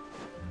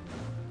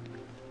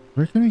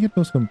where can we get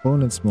those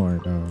components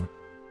more though?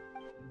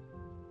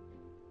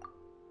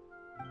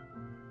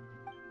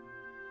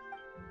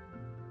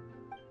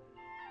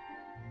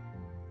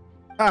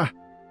 Ah!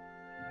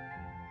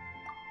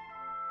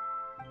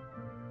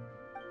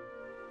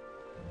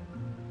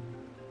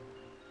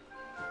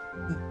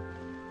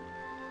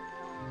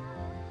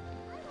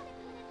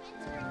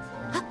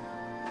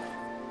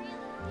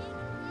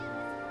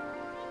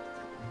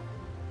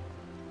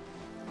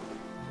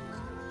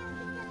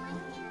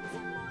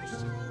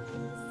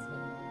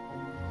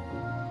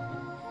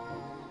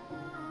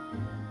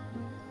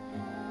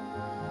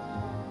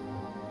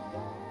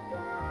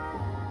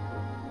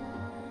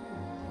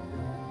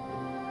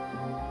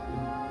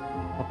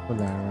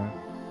 Polara.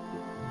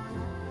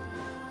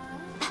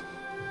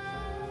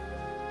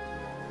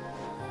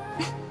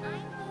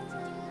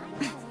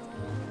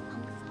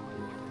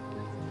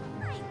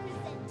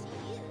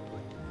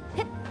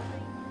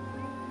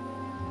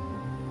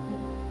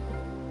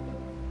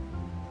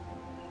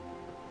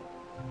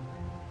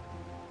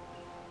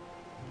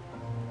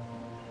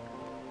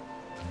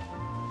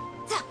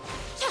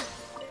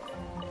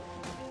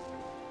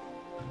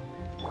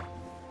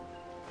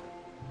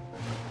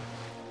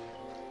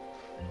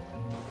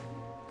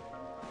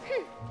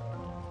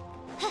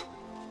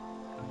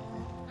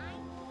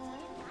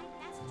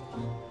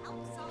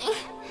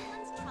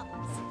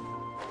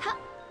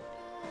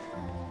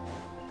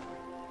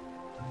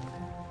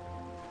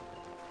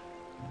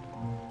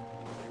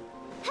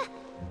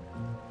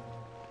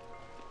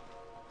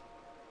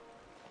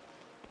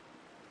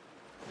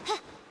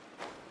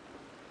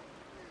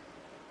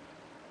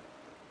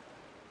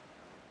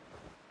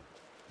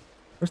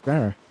 Where's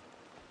Lara?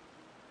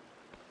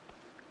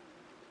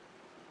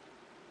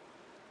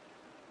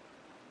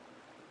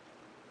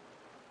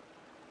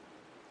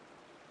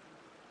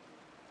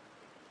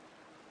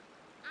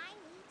 I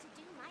need to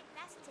do my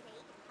best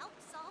today to help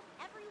solve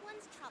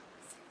everyone's troubles.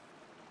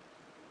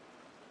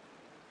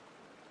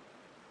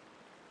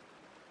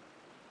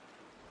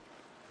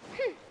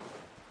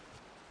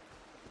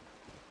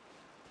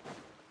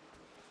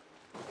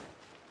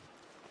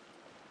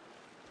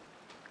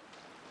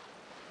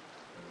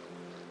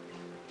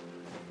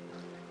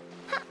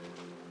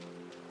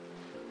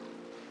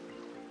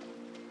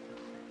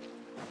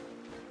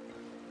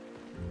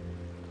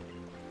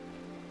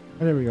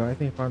 Oh, there we go. I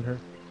think I found her.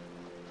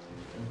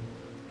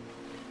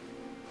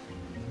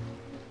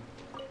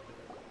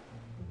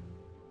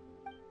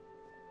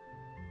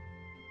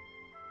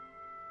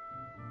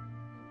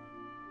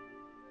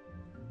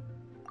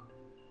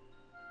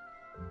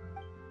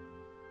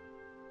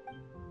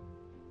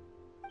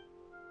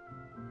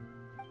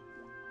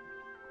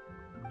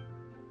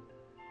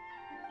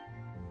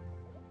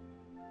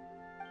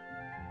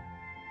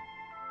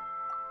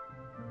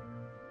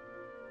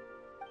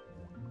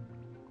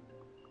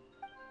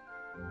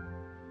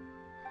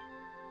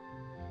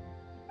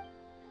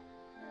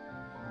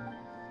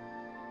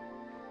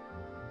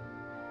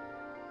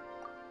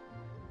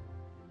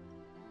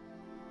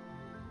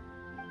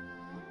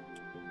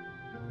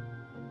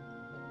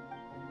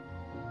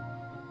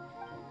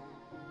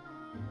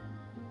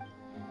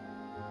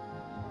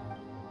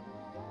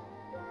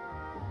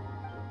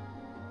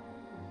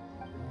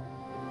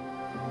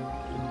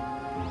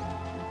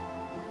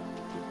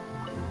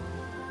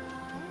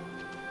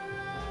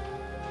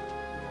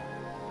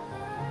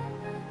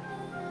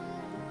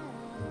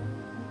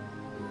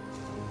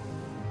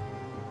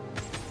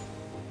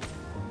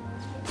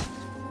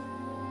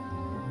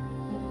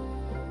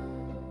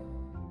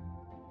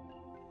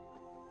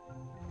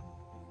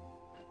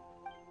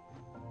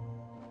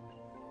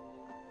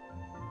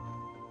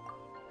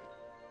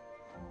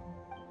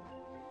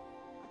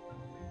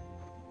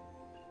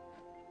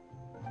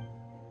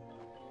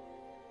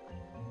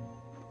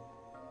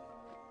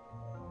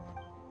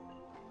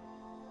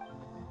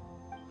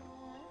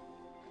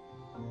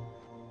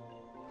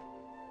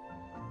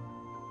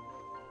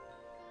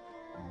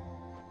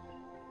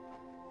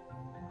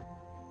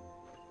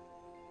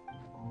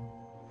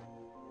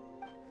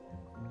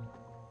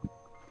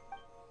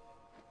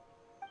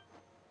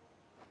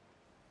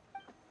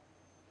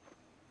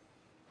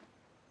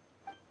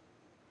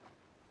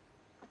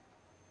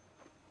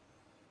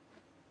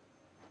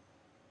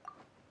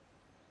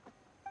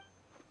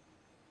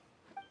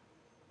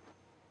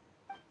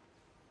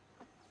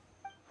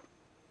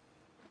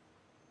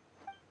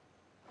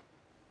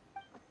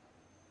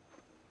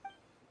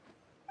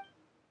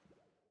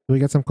 We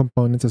got some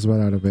components as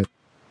well out of it.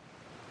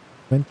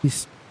 20,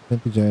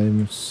 20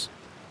 gems.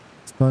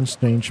 Stun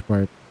strange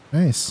part.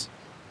 Nice.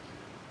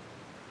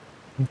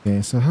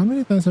 Okay, so how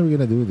many times are we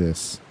gonna do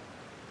this?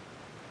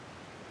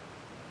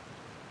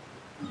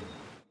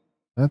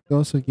 That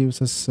also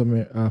gives us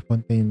some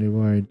Fontaine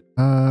reward.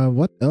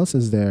 What else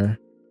is there?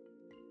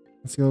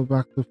 Let's go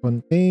back to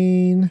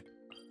Fontaine.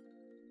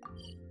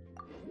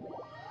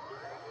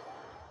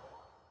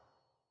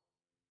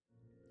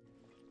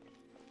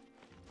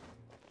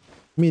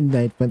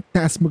 Midnight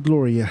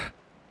Phantasmagoria.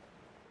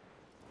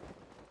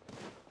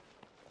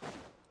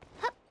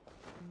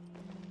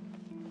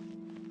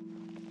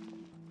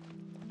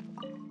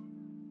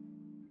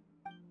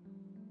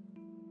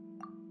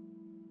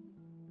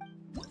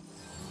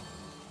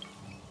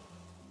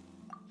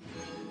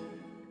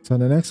 So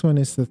the next one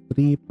is the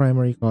 3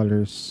 primary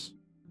colors.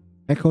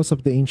 Echoes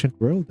of the ancient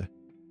world.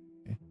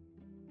 Okay.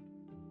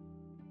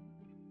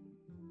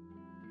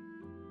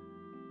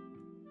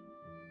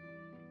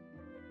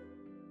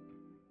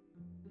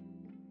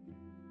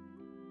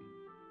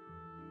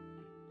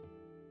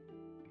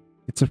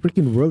 It's a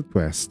freaking world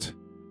quest.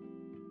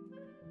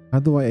 How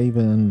do I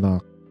even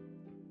unlock?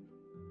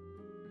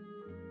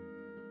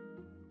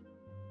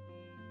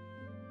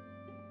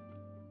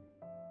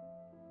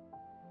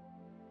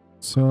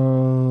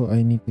 So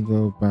I need to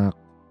go back.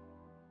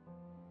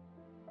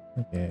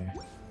 Okay.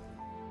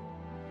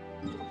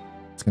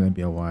 It's gonna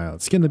be a while.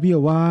 It's gonna be a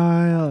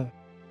while.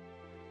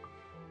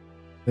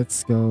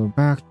 Let's go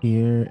back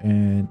here,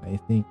 and I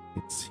think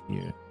it's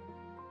here.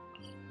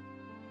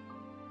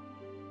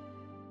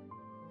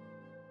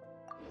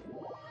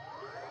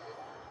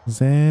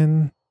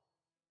 Then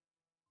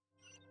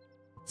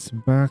it's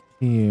back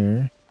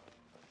here,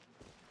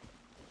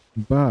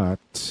 but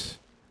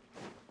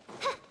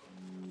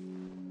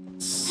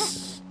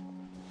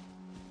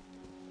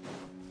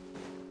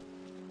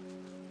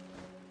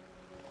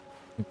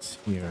it's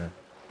here.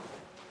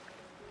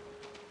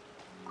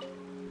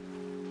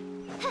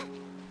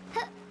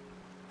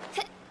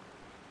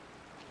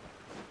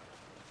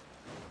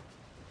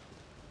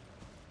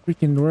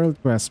 Freaking world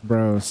quest,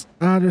 bros.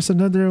 Ah, there's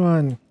another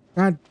one.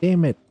 God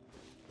damn it.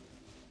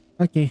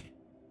 Okay.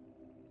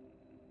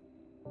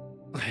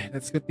 Okay,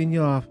 let's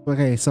continue off.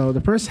 Okay, so the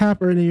first half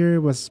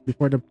earlier was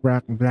before the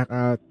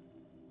blackout.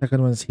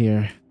 Second one's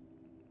here.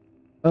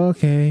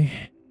 Okay.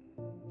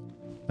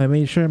 I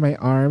made sure my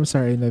arms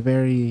are in a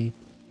very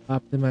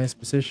optimized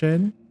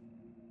position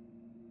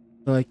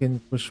so I can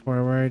push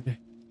forward.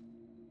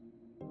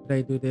 Did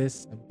I do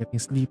this? I'm getting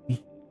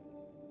sleepy.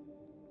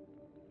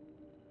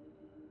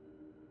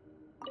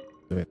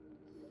 Do it.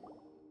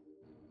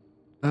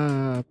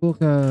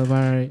 Puka,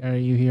 why are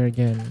you here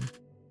again?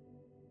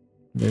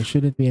 There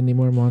shouldn't be any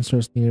more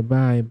monsters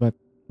nearby, but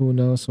who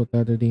knows what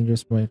other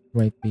dangers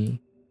might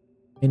be.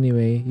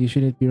 Anyway, you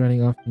shouldn't be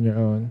running off on your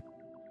own.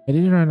 I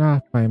didn't run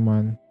off,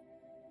 Paimon.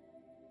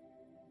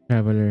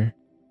 Traveler.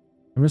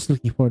 I'm just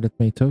looking for that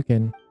my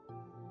token.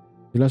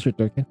 You lost your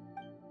token?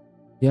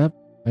 Yep,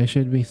 I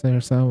should be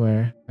there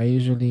somewhere. I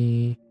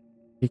usually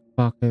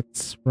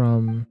pickpockets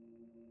from...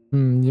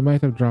 you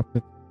might have dropped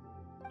it.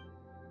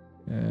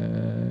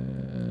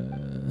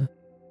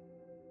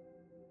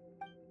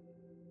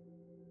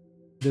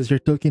 Does your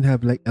token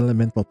have like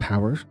elemental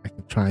power? I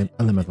can try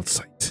elemental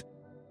sight.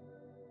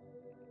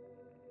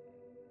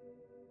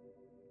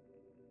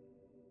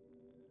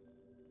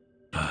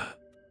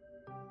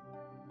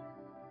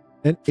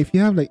 And if you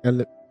have like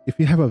if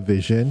you have a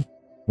vision,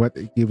 what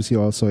it gives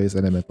you also is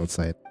elemental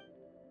sight.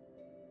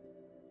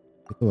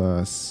 It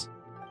was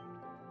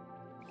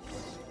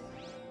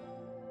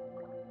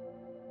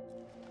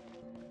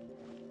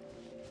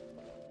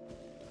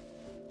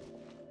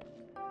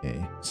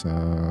okay, so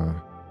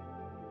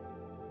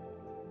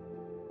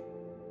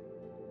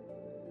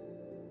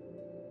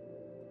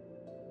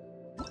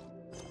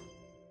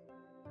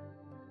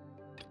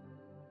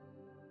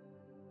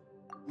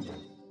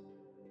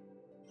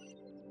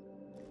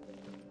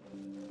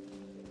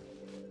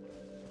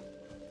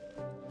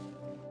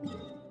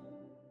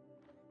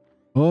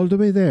all the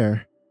way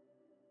there.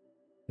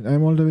 And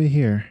I'm all the way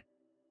here.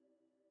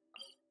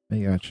 I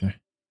gotcha.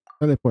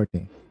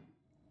 Teleporting.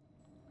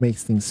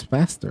 Makes things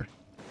faster.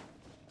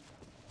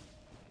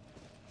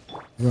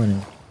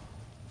 Running.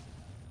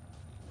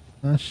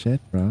 Ah,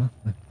 shit, bro.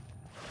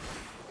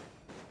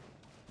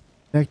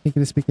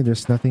 Technically speaking,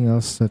 there's nothing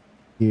else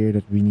here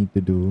that we need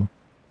to do.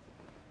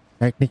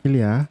 Technically,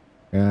 yeah.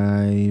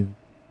 I've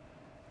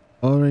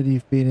already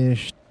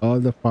finished all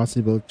the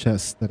possible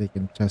chests that I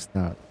can chest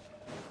out.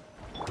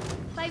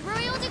 By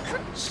royal decree.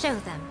 Show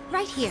them.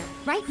 Right here.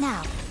 Right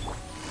now.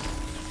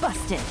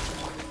 Busted.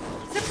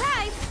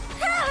 Surprise!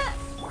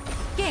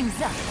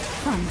 Game's up.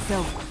 Fun's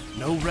over.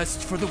 No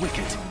rest for the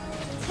wicked.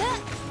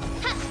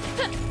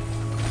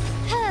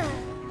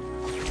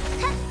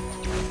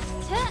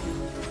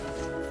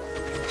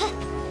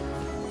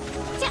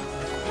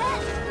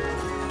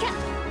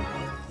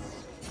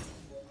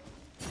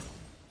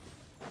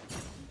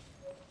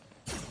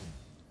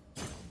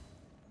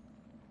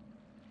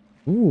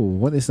 Ooh,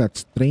 what is that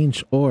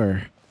strange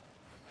ore?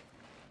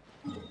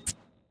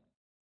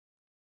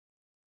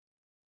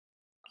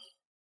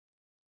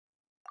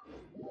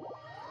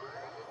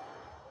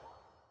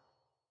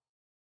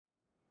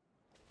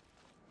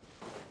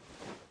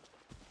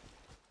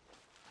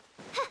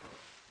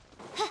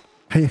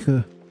 Hey,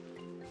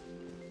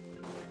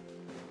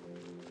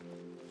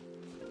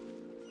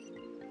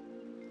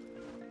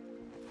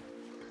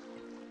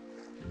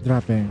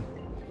 dropping.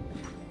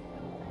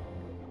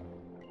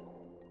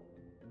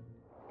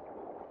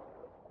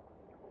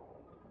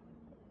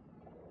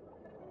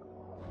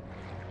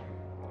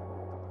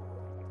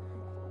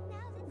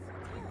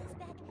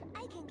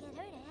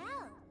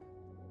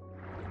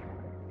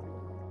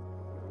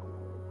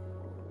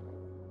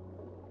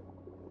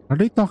 Are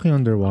they talking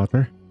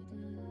underwater?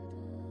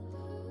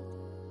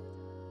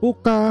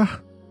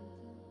 Puka!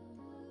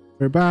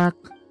 We're back.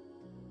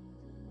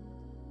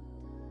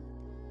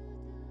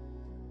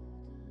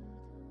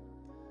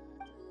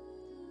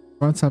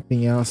 Found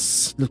something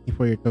else. Looking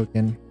for your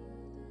token.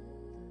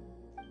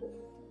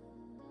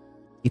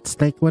 It's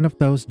like one of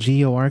those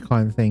Geo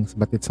Archon things,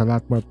 but it's a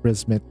lot more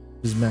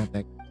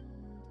prismatic.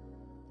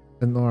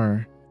 An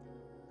ore.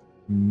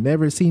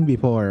 Never seen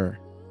before.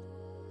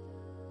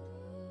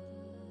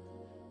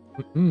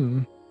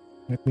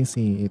 Let me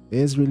see. It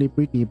is really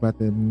pretty, but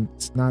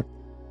it's not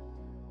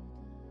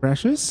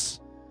precious.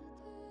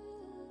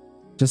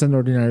 Just an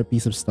ordinary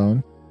piece of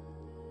stone.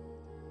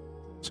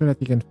 So that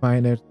you can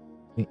find it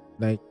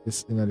like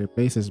this in other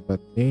places, but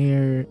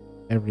they're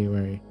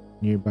everywhere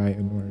nearby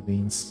in New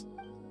Orleans.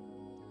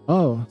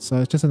 Oh, so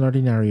it's just an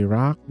ordinary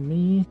rock.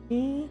 My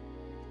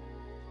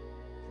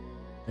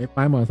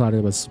Paimon thought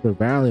it was super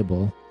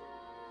valuable.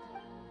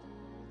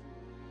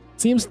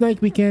 Seems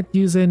like we can't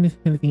use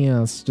anything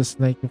else, just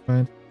like you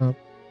find up.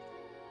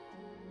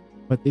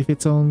 But if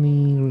it's only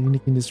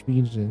unique in this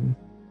region.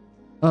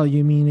 Oh,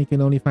 you mean you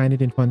can only find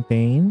it in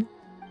Fontaine?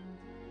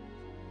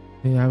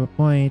 You have a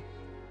point.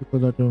 People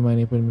don't remind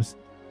me for this.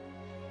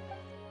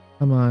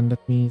 Come on,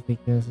 let me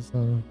take this as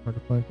all for the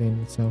Fontaine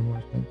with some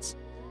more sense.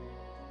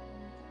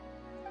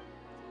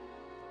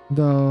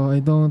 Though I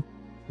don't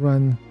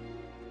run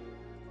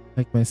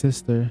like my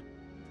sister.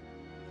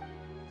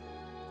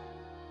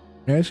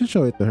 I should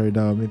show it to her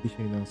though. Maybe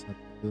she knows how to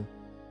do.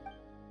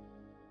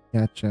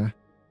 Gotcha.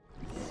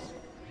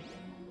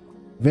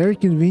 Very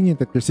convenient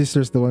that your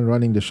sister's the one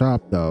running the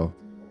shop, though.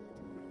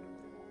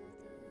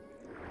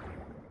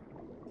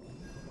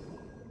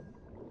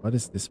 What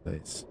is this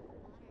place?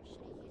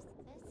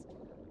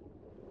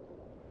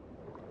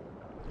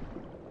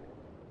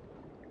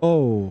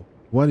 Oh,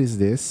 what is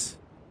this?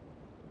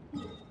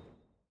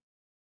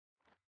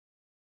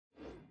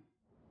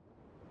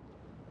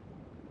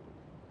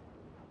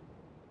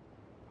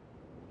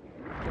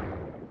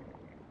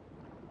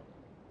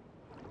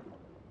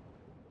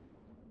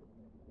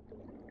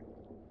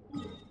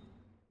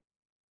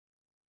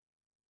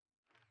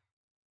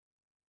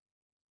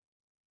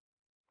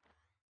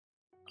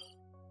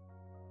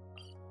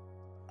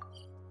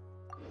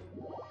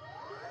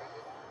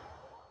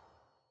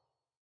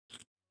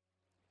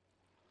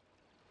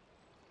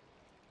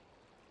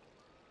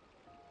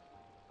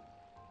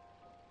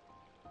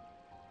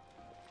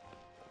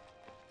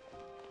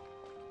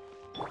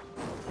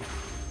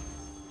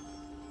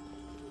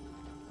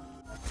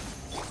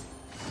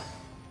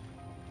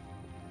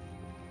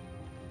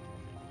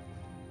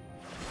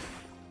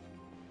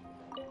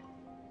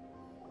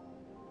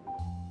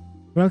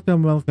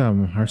 Welcome,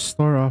 welcome. Our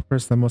store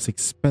offers the most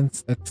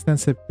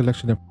extensive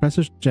collection of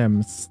precious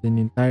gems in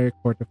the entire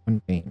Court of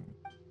Fontaine.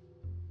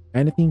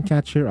 Anything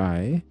catch your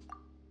eye?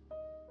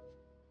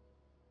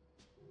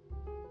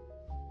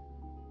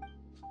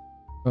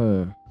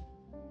 So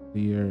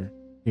you're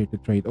here to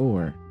trade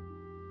ore.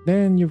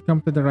 Then you've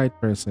come to the right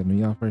person.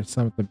 We offer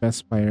some of the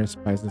best fire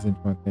spices in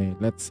Fontaine.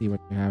 Let's see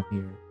what you have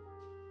here.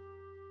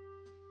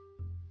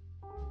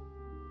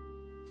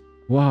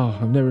 Wow,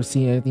 I've never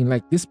seen anything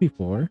like this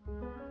before.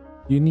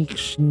 Unique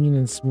sheen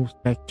and smooth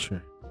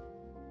texture.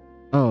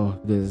 Oh,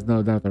 this is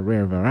no doubt a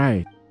rare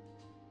variety.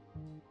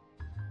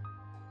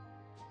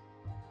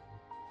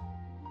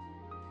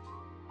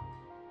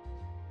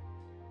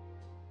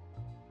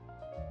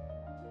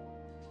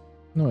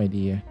 No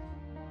idea.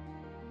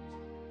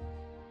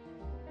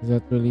 Is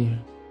that really?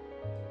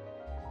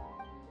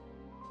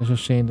 It's a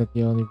shame that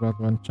you only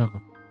brought one chunk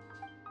of.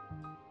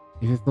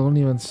 If it's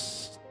only one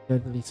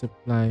steadily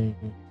supply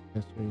of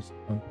accessories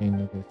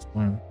contained with this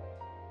farm.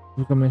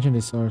 You can mention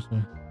this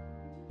also.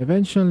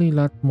 Eventually, a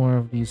lot more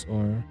of these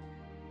ore.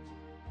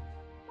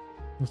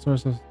 The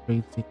source of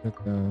trade secret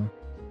though.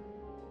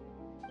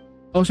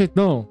 Oh shit,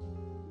 no!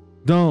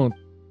 Don't!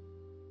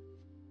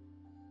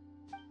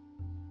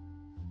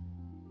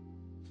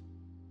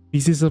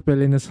 Pieces of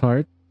Elena's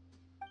heart.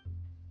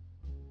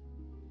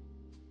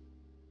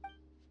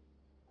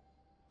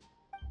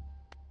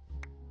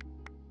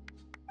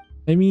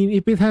 I mean,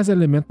 if it has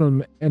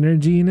elemental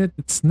energy in it,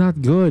 it's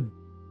not good.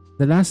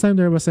 The last time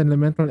there was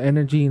elemental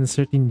energy in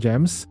certain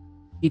gems,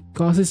 it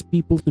causes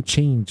people to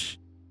change.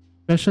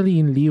 Especially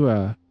in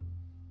Liwa.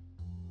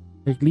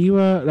 Like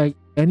Liwa, like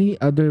any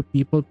other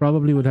people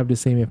probably would have the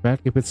same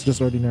effect if it's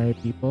just ordinary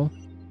people.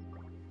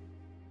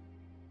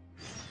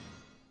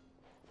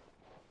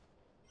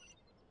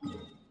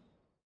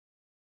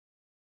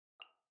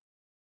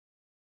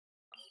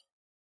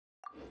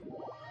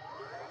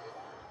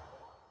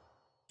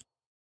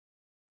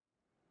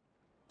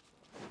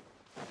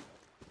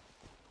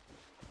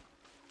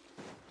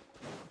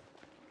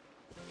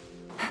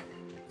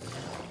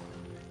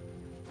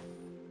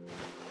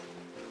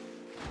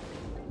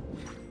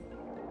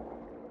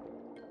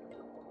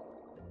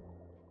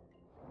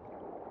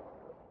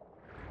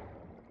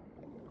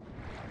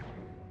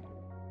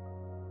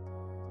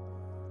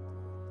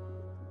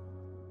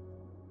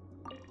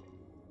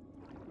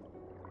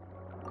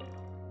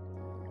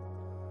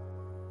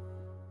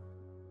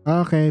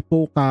 Okay,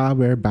 Puka,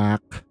 we're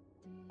back.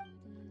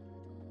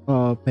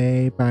 Oh,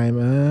 play time.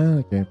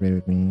 Okay, play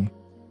with me.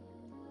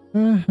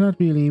 Not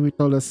really. We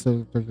told us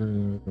to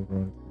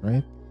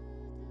right?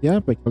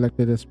 Yep, I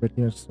collected the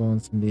prettier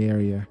stones in the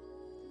area.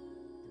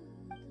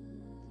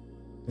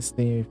 This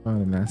thing we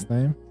found the last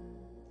time.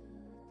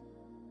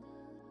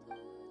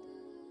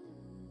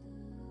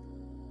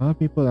 A lot of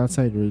people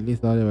outside really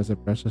thought it was a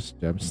precious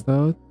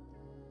gemstone.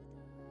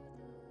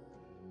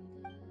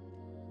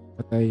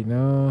 But I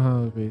know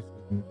how basic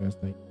things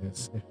like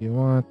this. If you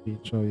want, we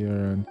show you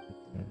around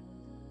here.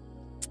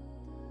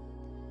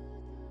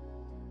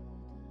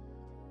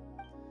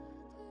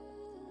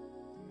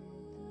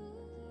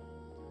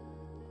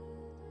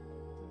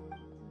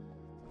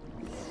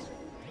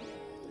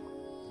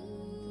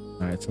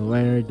 Alright, so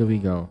where do we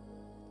go?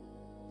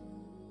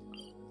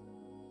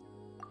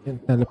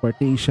 And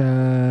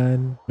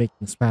teleportation, make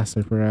things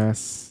faster for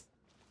us.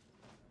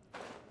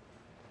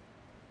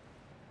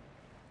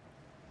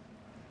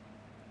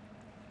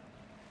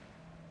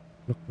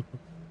 Look, look,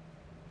 look.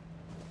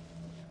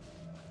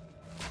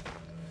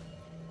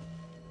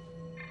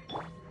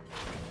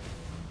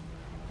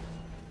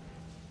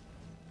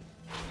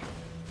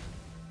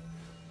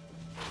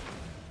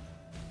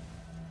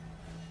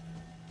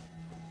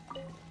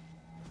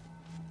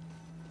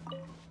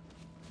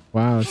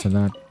 Wow, it's a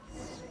lot.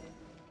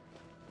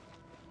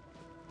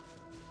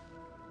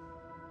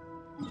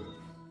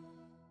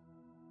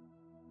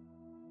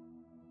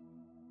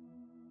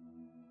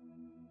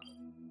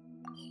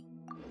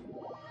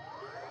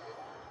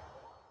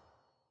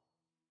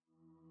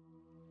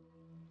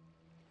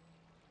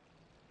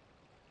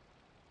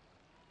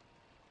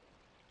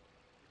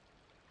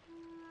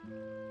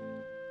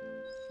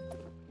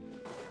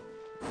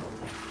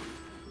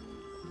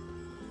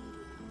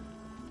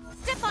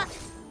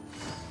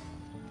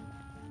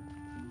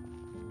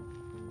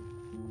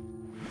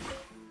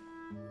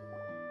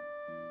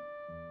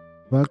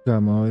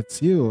 Welcome. Oh,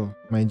 it's you,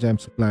 my gem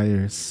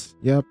suppliers.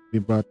 Yep, we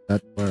brought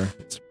that far.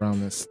 It's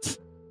promised.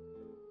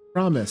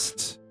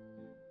 Promised.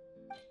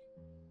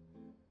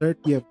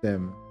 30 of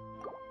them.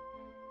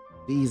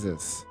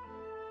 Jesus.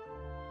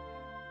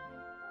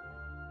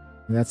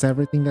 And that's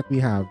everything that we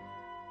have.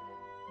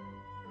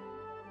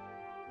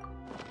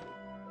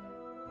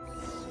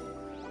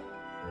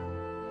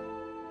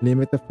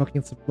 Limit the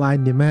fucking supply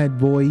and demand,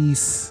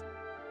 boys.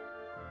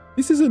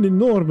 This is an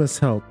enormous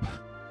help.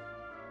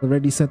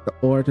 Already sent the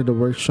ore to the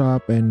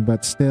workshop,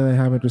 but still I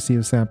haven't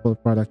received sample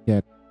product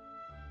yet.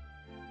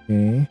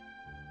 Okay.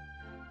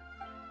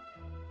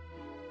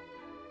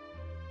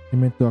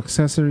 I'm into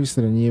accessories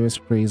to the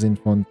newest craze in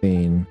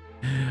Fontaine.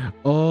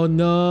 Oh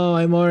no,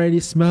 I'm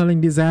already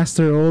smelling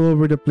disaster all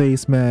over the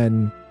place,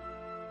 man.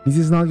 This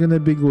is not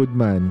gonna be good,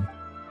 man.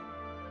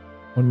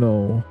 Oh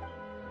no.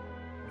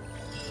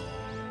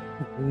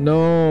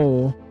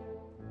 No.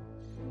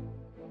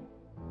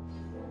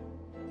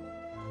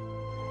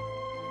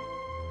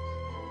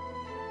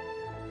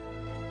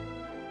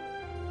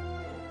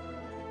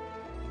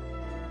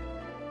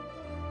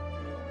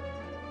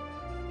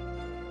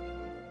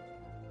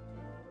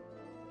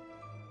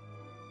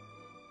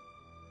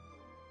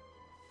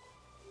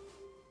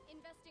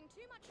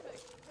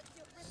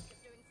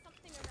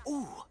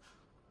 Ooh,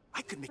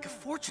 I could make a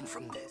fortune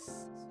from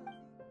this.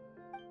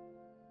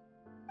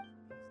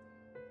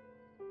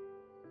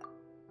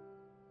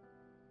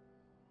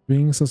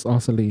 Brings us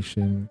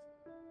oscillation.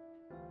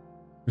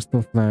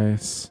 Crystal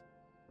flies.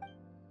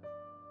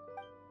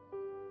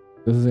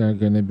 Those are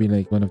gonna be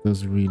like one of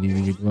those really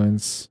weird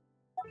ones.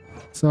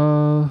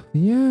 So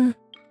yeah.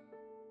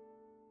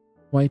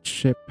 White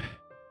ship.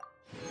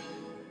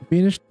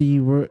 Finish the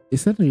word.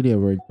 It's not really a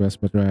word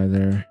quest, but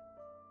rather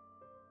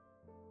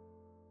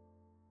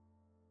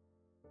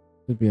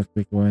could be a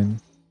quick one.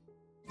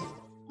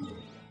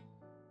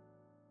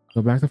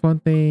 Go back to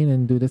Fontaine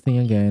and do the thing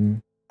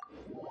again.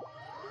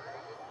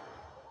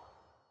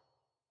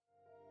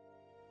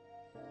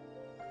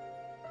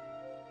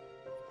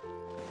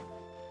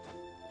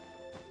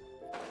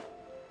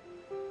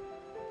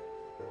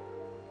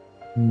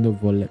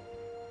 Novolet.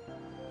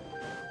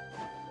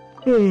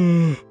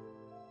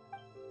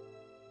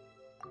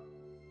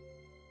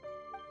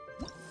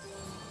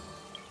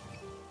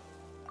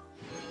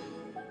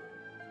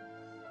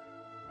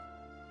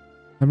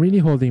 I'm really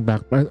holding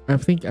back, but I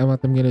think what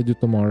I'm gonna do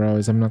tomorrow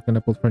is I'm not gonna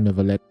pull for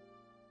Novolet.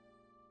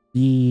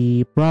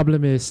 The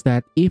problem is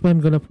that if I'm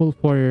gonna pull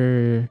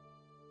for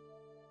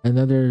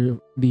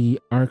the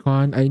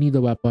Archon, I need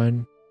a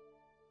weapon.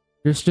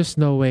 There's just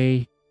no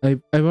way.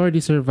 I've already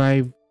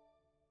survived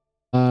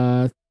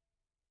 4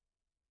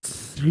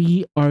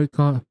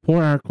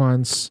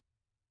 Archons,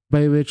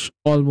 by which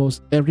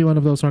almost every one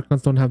of those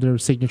Archons don't have their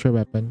signature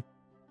weapon.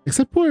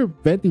 Except for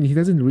Ventin, he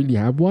doesn't really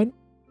have one.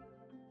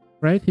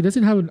 Right? He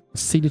doesn't have a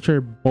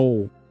signature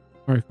bow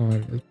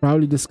Archon. It's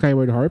probably the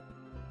Skyward Harp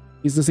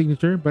is the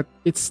signature, but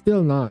it's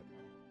still not.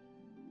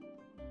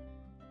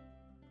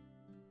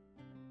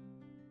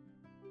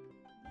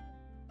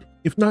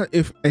 If not,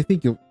 if I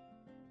think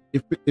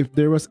if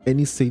there was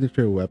any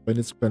signature weapon,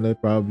 it's gonna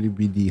probably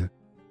be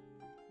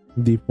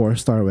the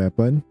 4-star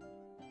weapon.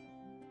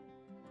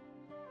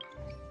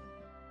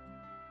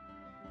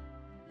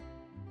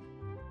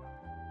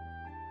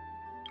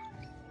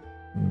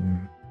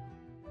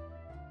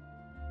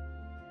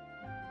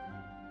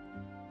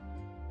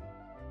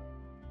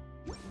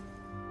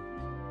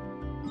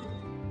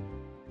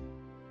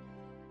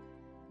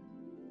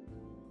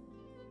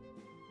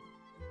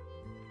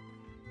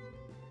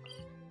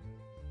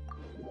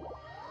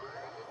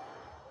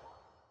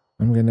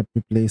 I'm gonna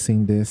be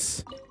placing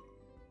this.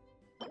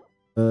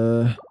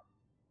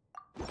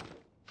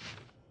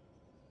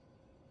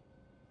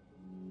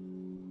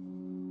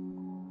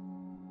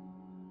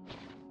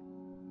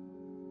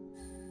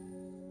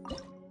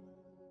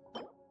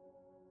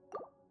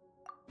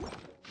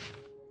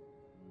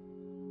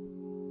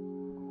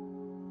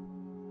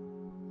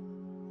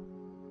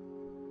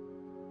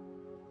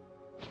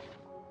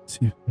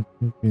 See if I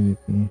can do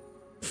anything.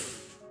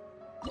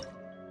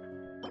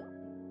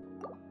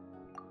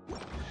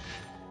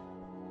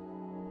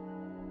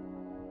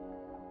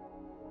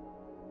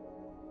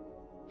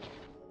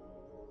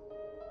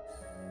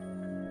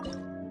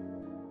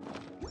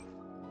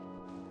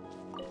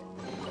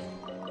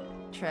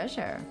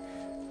 Treasure.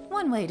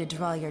 One way to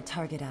draw your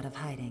target out of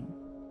hiding.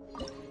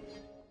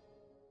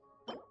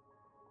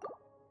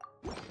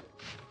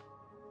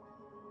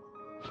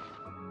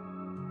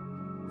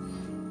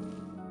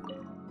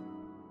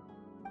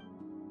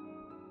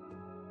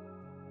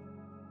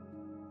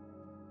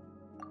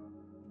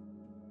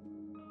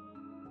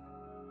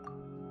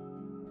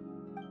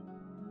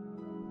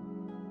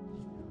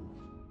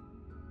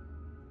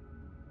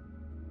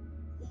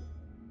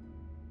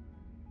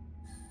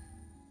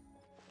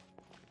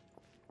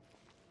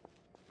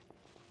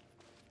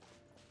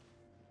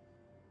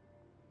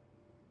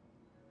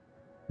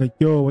 Like,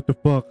 yo, what the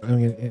fuck?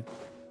 I'm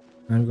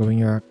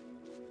going back.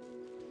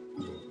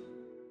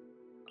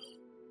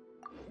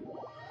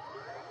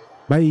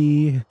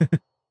 Bye.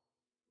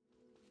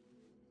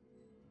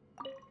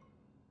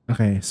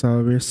 Okay,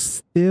 so we're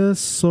still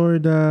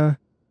sorta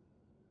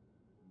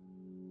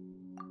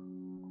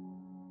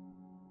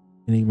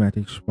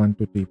enigmatic 1,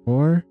 2, 3,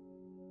 4.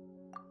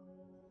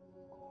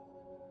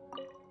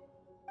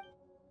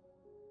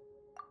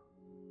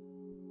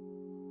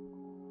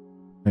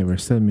 Okay, we're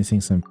still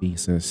missing some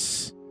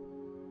pieces.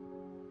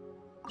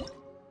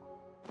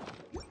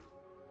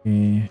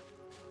 Okay.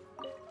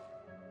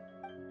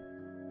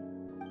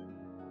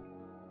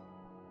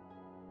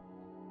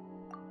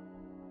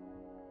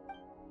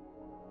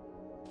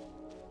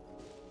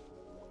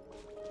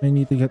 I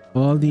need to get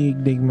all the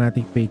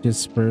enigmatic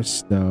pages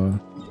first though.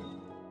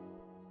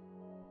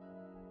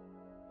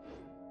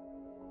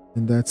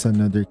 And that's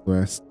another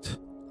quest.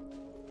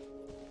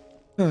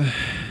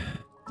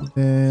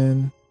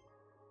 Then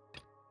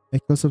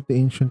Echoes of the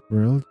Ancient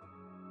World.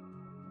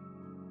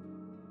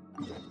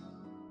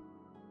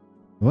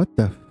 What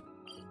the?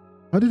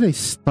 How did I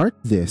start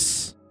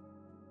this?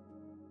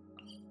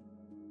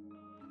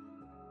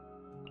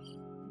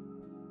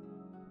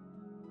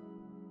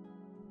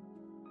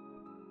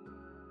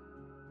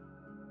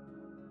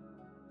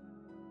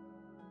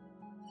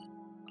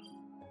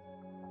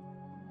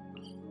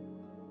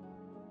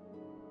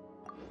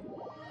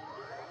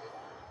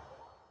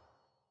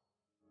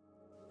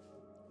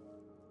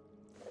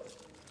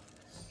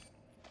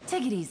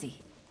 Take it easy.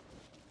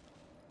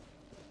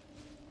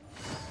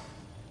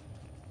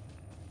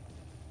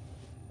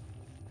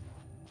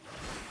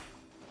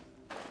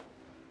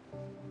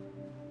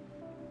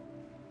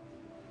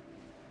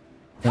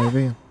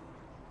 Maybe.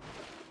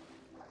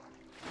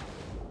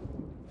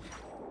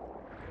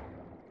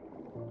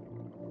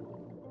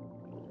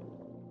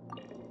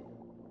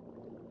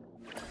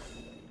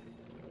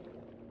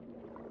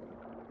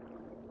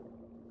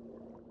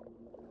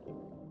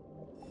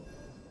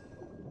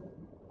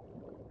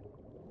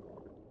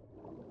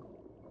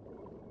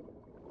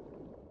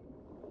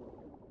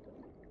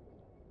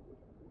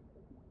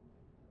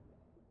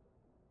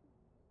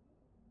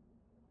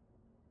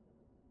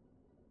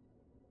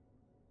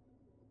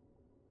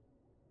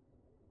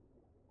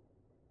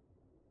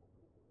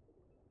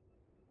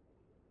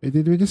 Wait,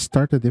 did we just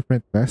start a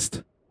different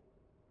quest?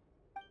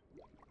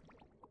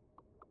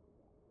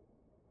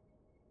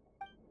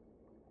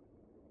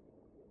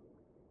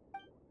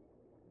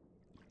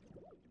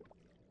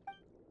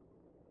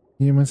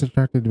 Humans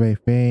attracted by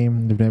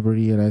fame, they've never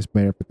realized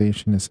my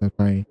reputation as a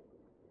fine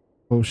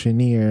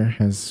potioneer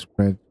has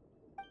spread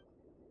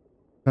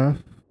stuff.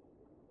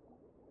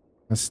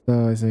 As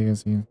though as I can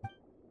see.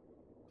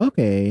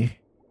 Okay.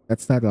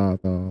 That's not all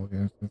though.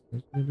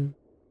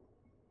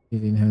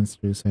 It enhanced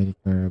through side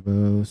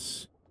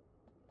carabos.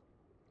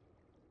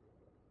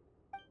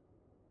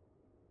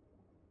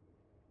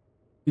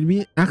 Did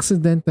we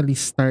accidentally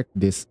start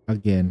this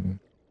again?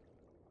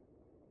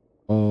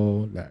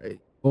 Oh, like,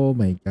 oh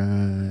my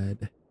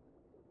god.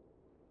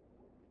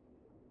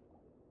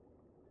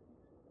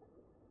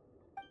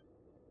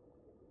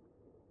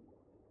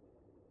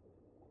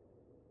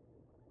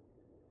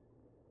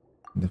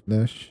 The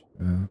flesh.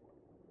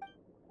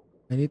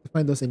 I need to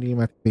find those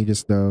enigmatic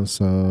pages though,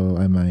 so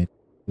I might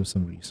do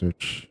some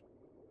research.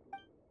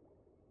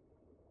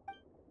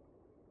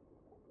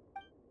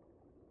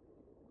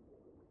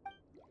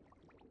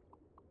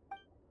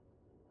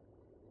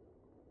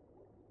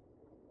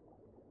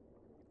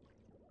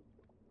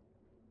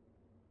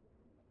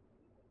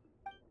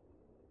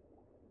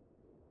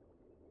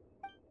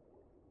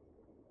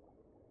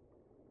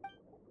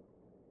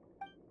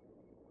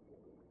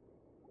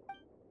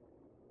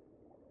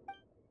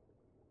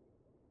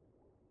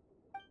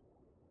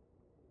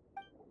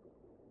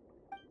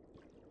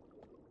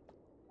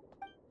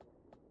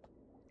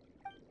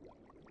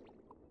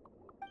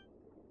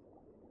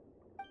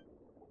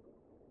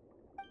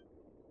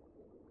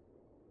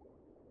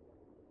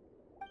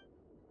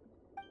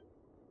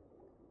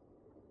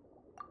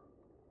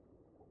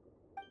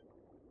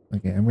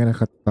 Okay, I'm gonna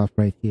cut it off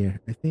right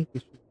here. I think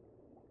it should.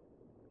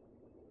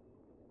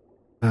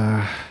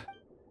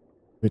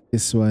 With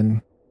this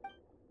one,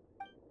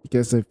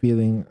 because I'm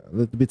feeling a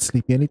little bit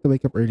sleepy. I need to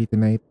wake up early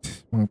tonight,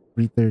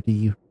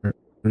 3:30 or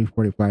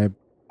 3:45.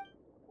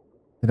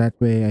 So that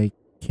way I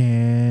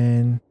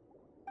can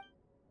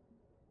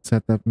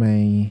set up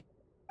my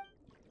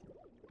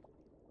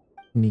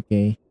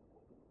Nikkei.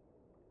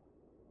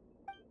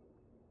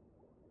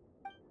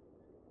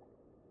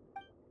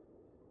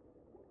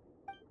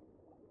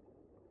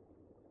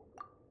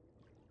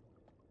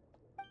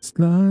 As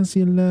long as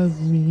you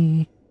love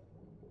me.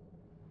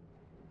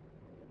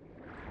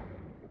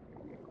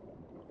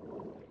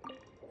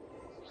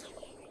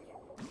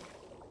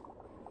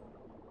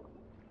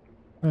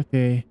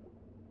 Okay.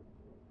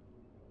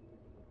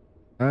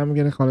 I'm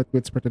gonna call it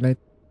quits for tonight.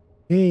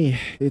 Hey,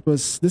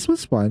 this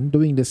was fun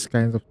doing this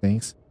kinds of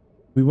things.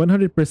 We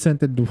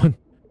 100%ed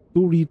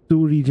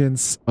two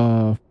regions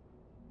of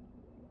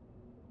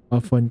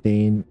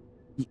Fontaine.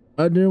 The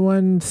other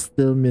one's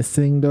still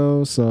missing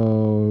though,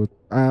 so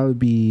I'll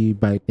be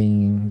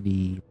biting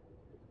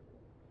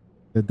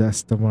the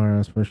dust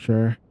tomorrow for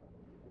sure.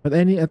 But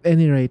at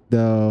any rate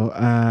though,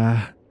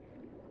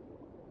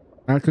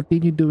 I'll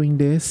continue doing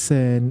this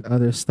and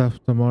other stuff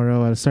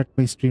tomorrow. I'll start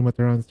my stream at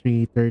around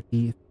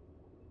 3:30,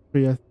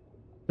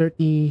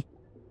 3:30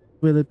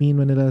 Philippine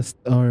Manila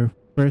or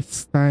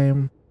first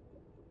time.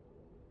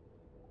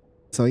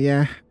 So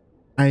yeah,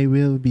 I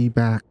will be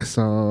back.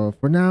 So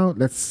for now,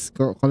 let's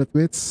go call it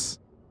quits.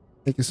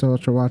 Thank you so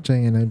much for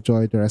watching and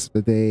enjoy the rest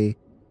of the day.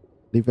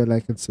 Leave a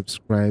like and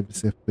subscribe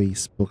sa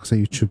Facebook, sa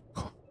YouTube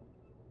ko.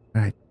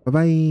 Alright,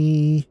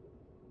 bye-bye!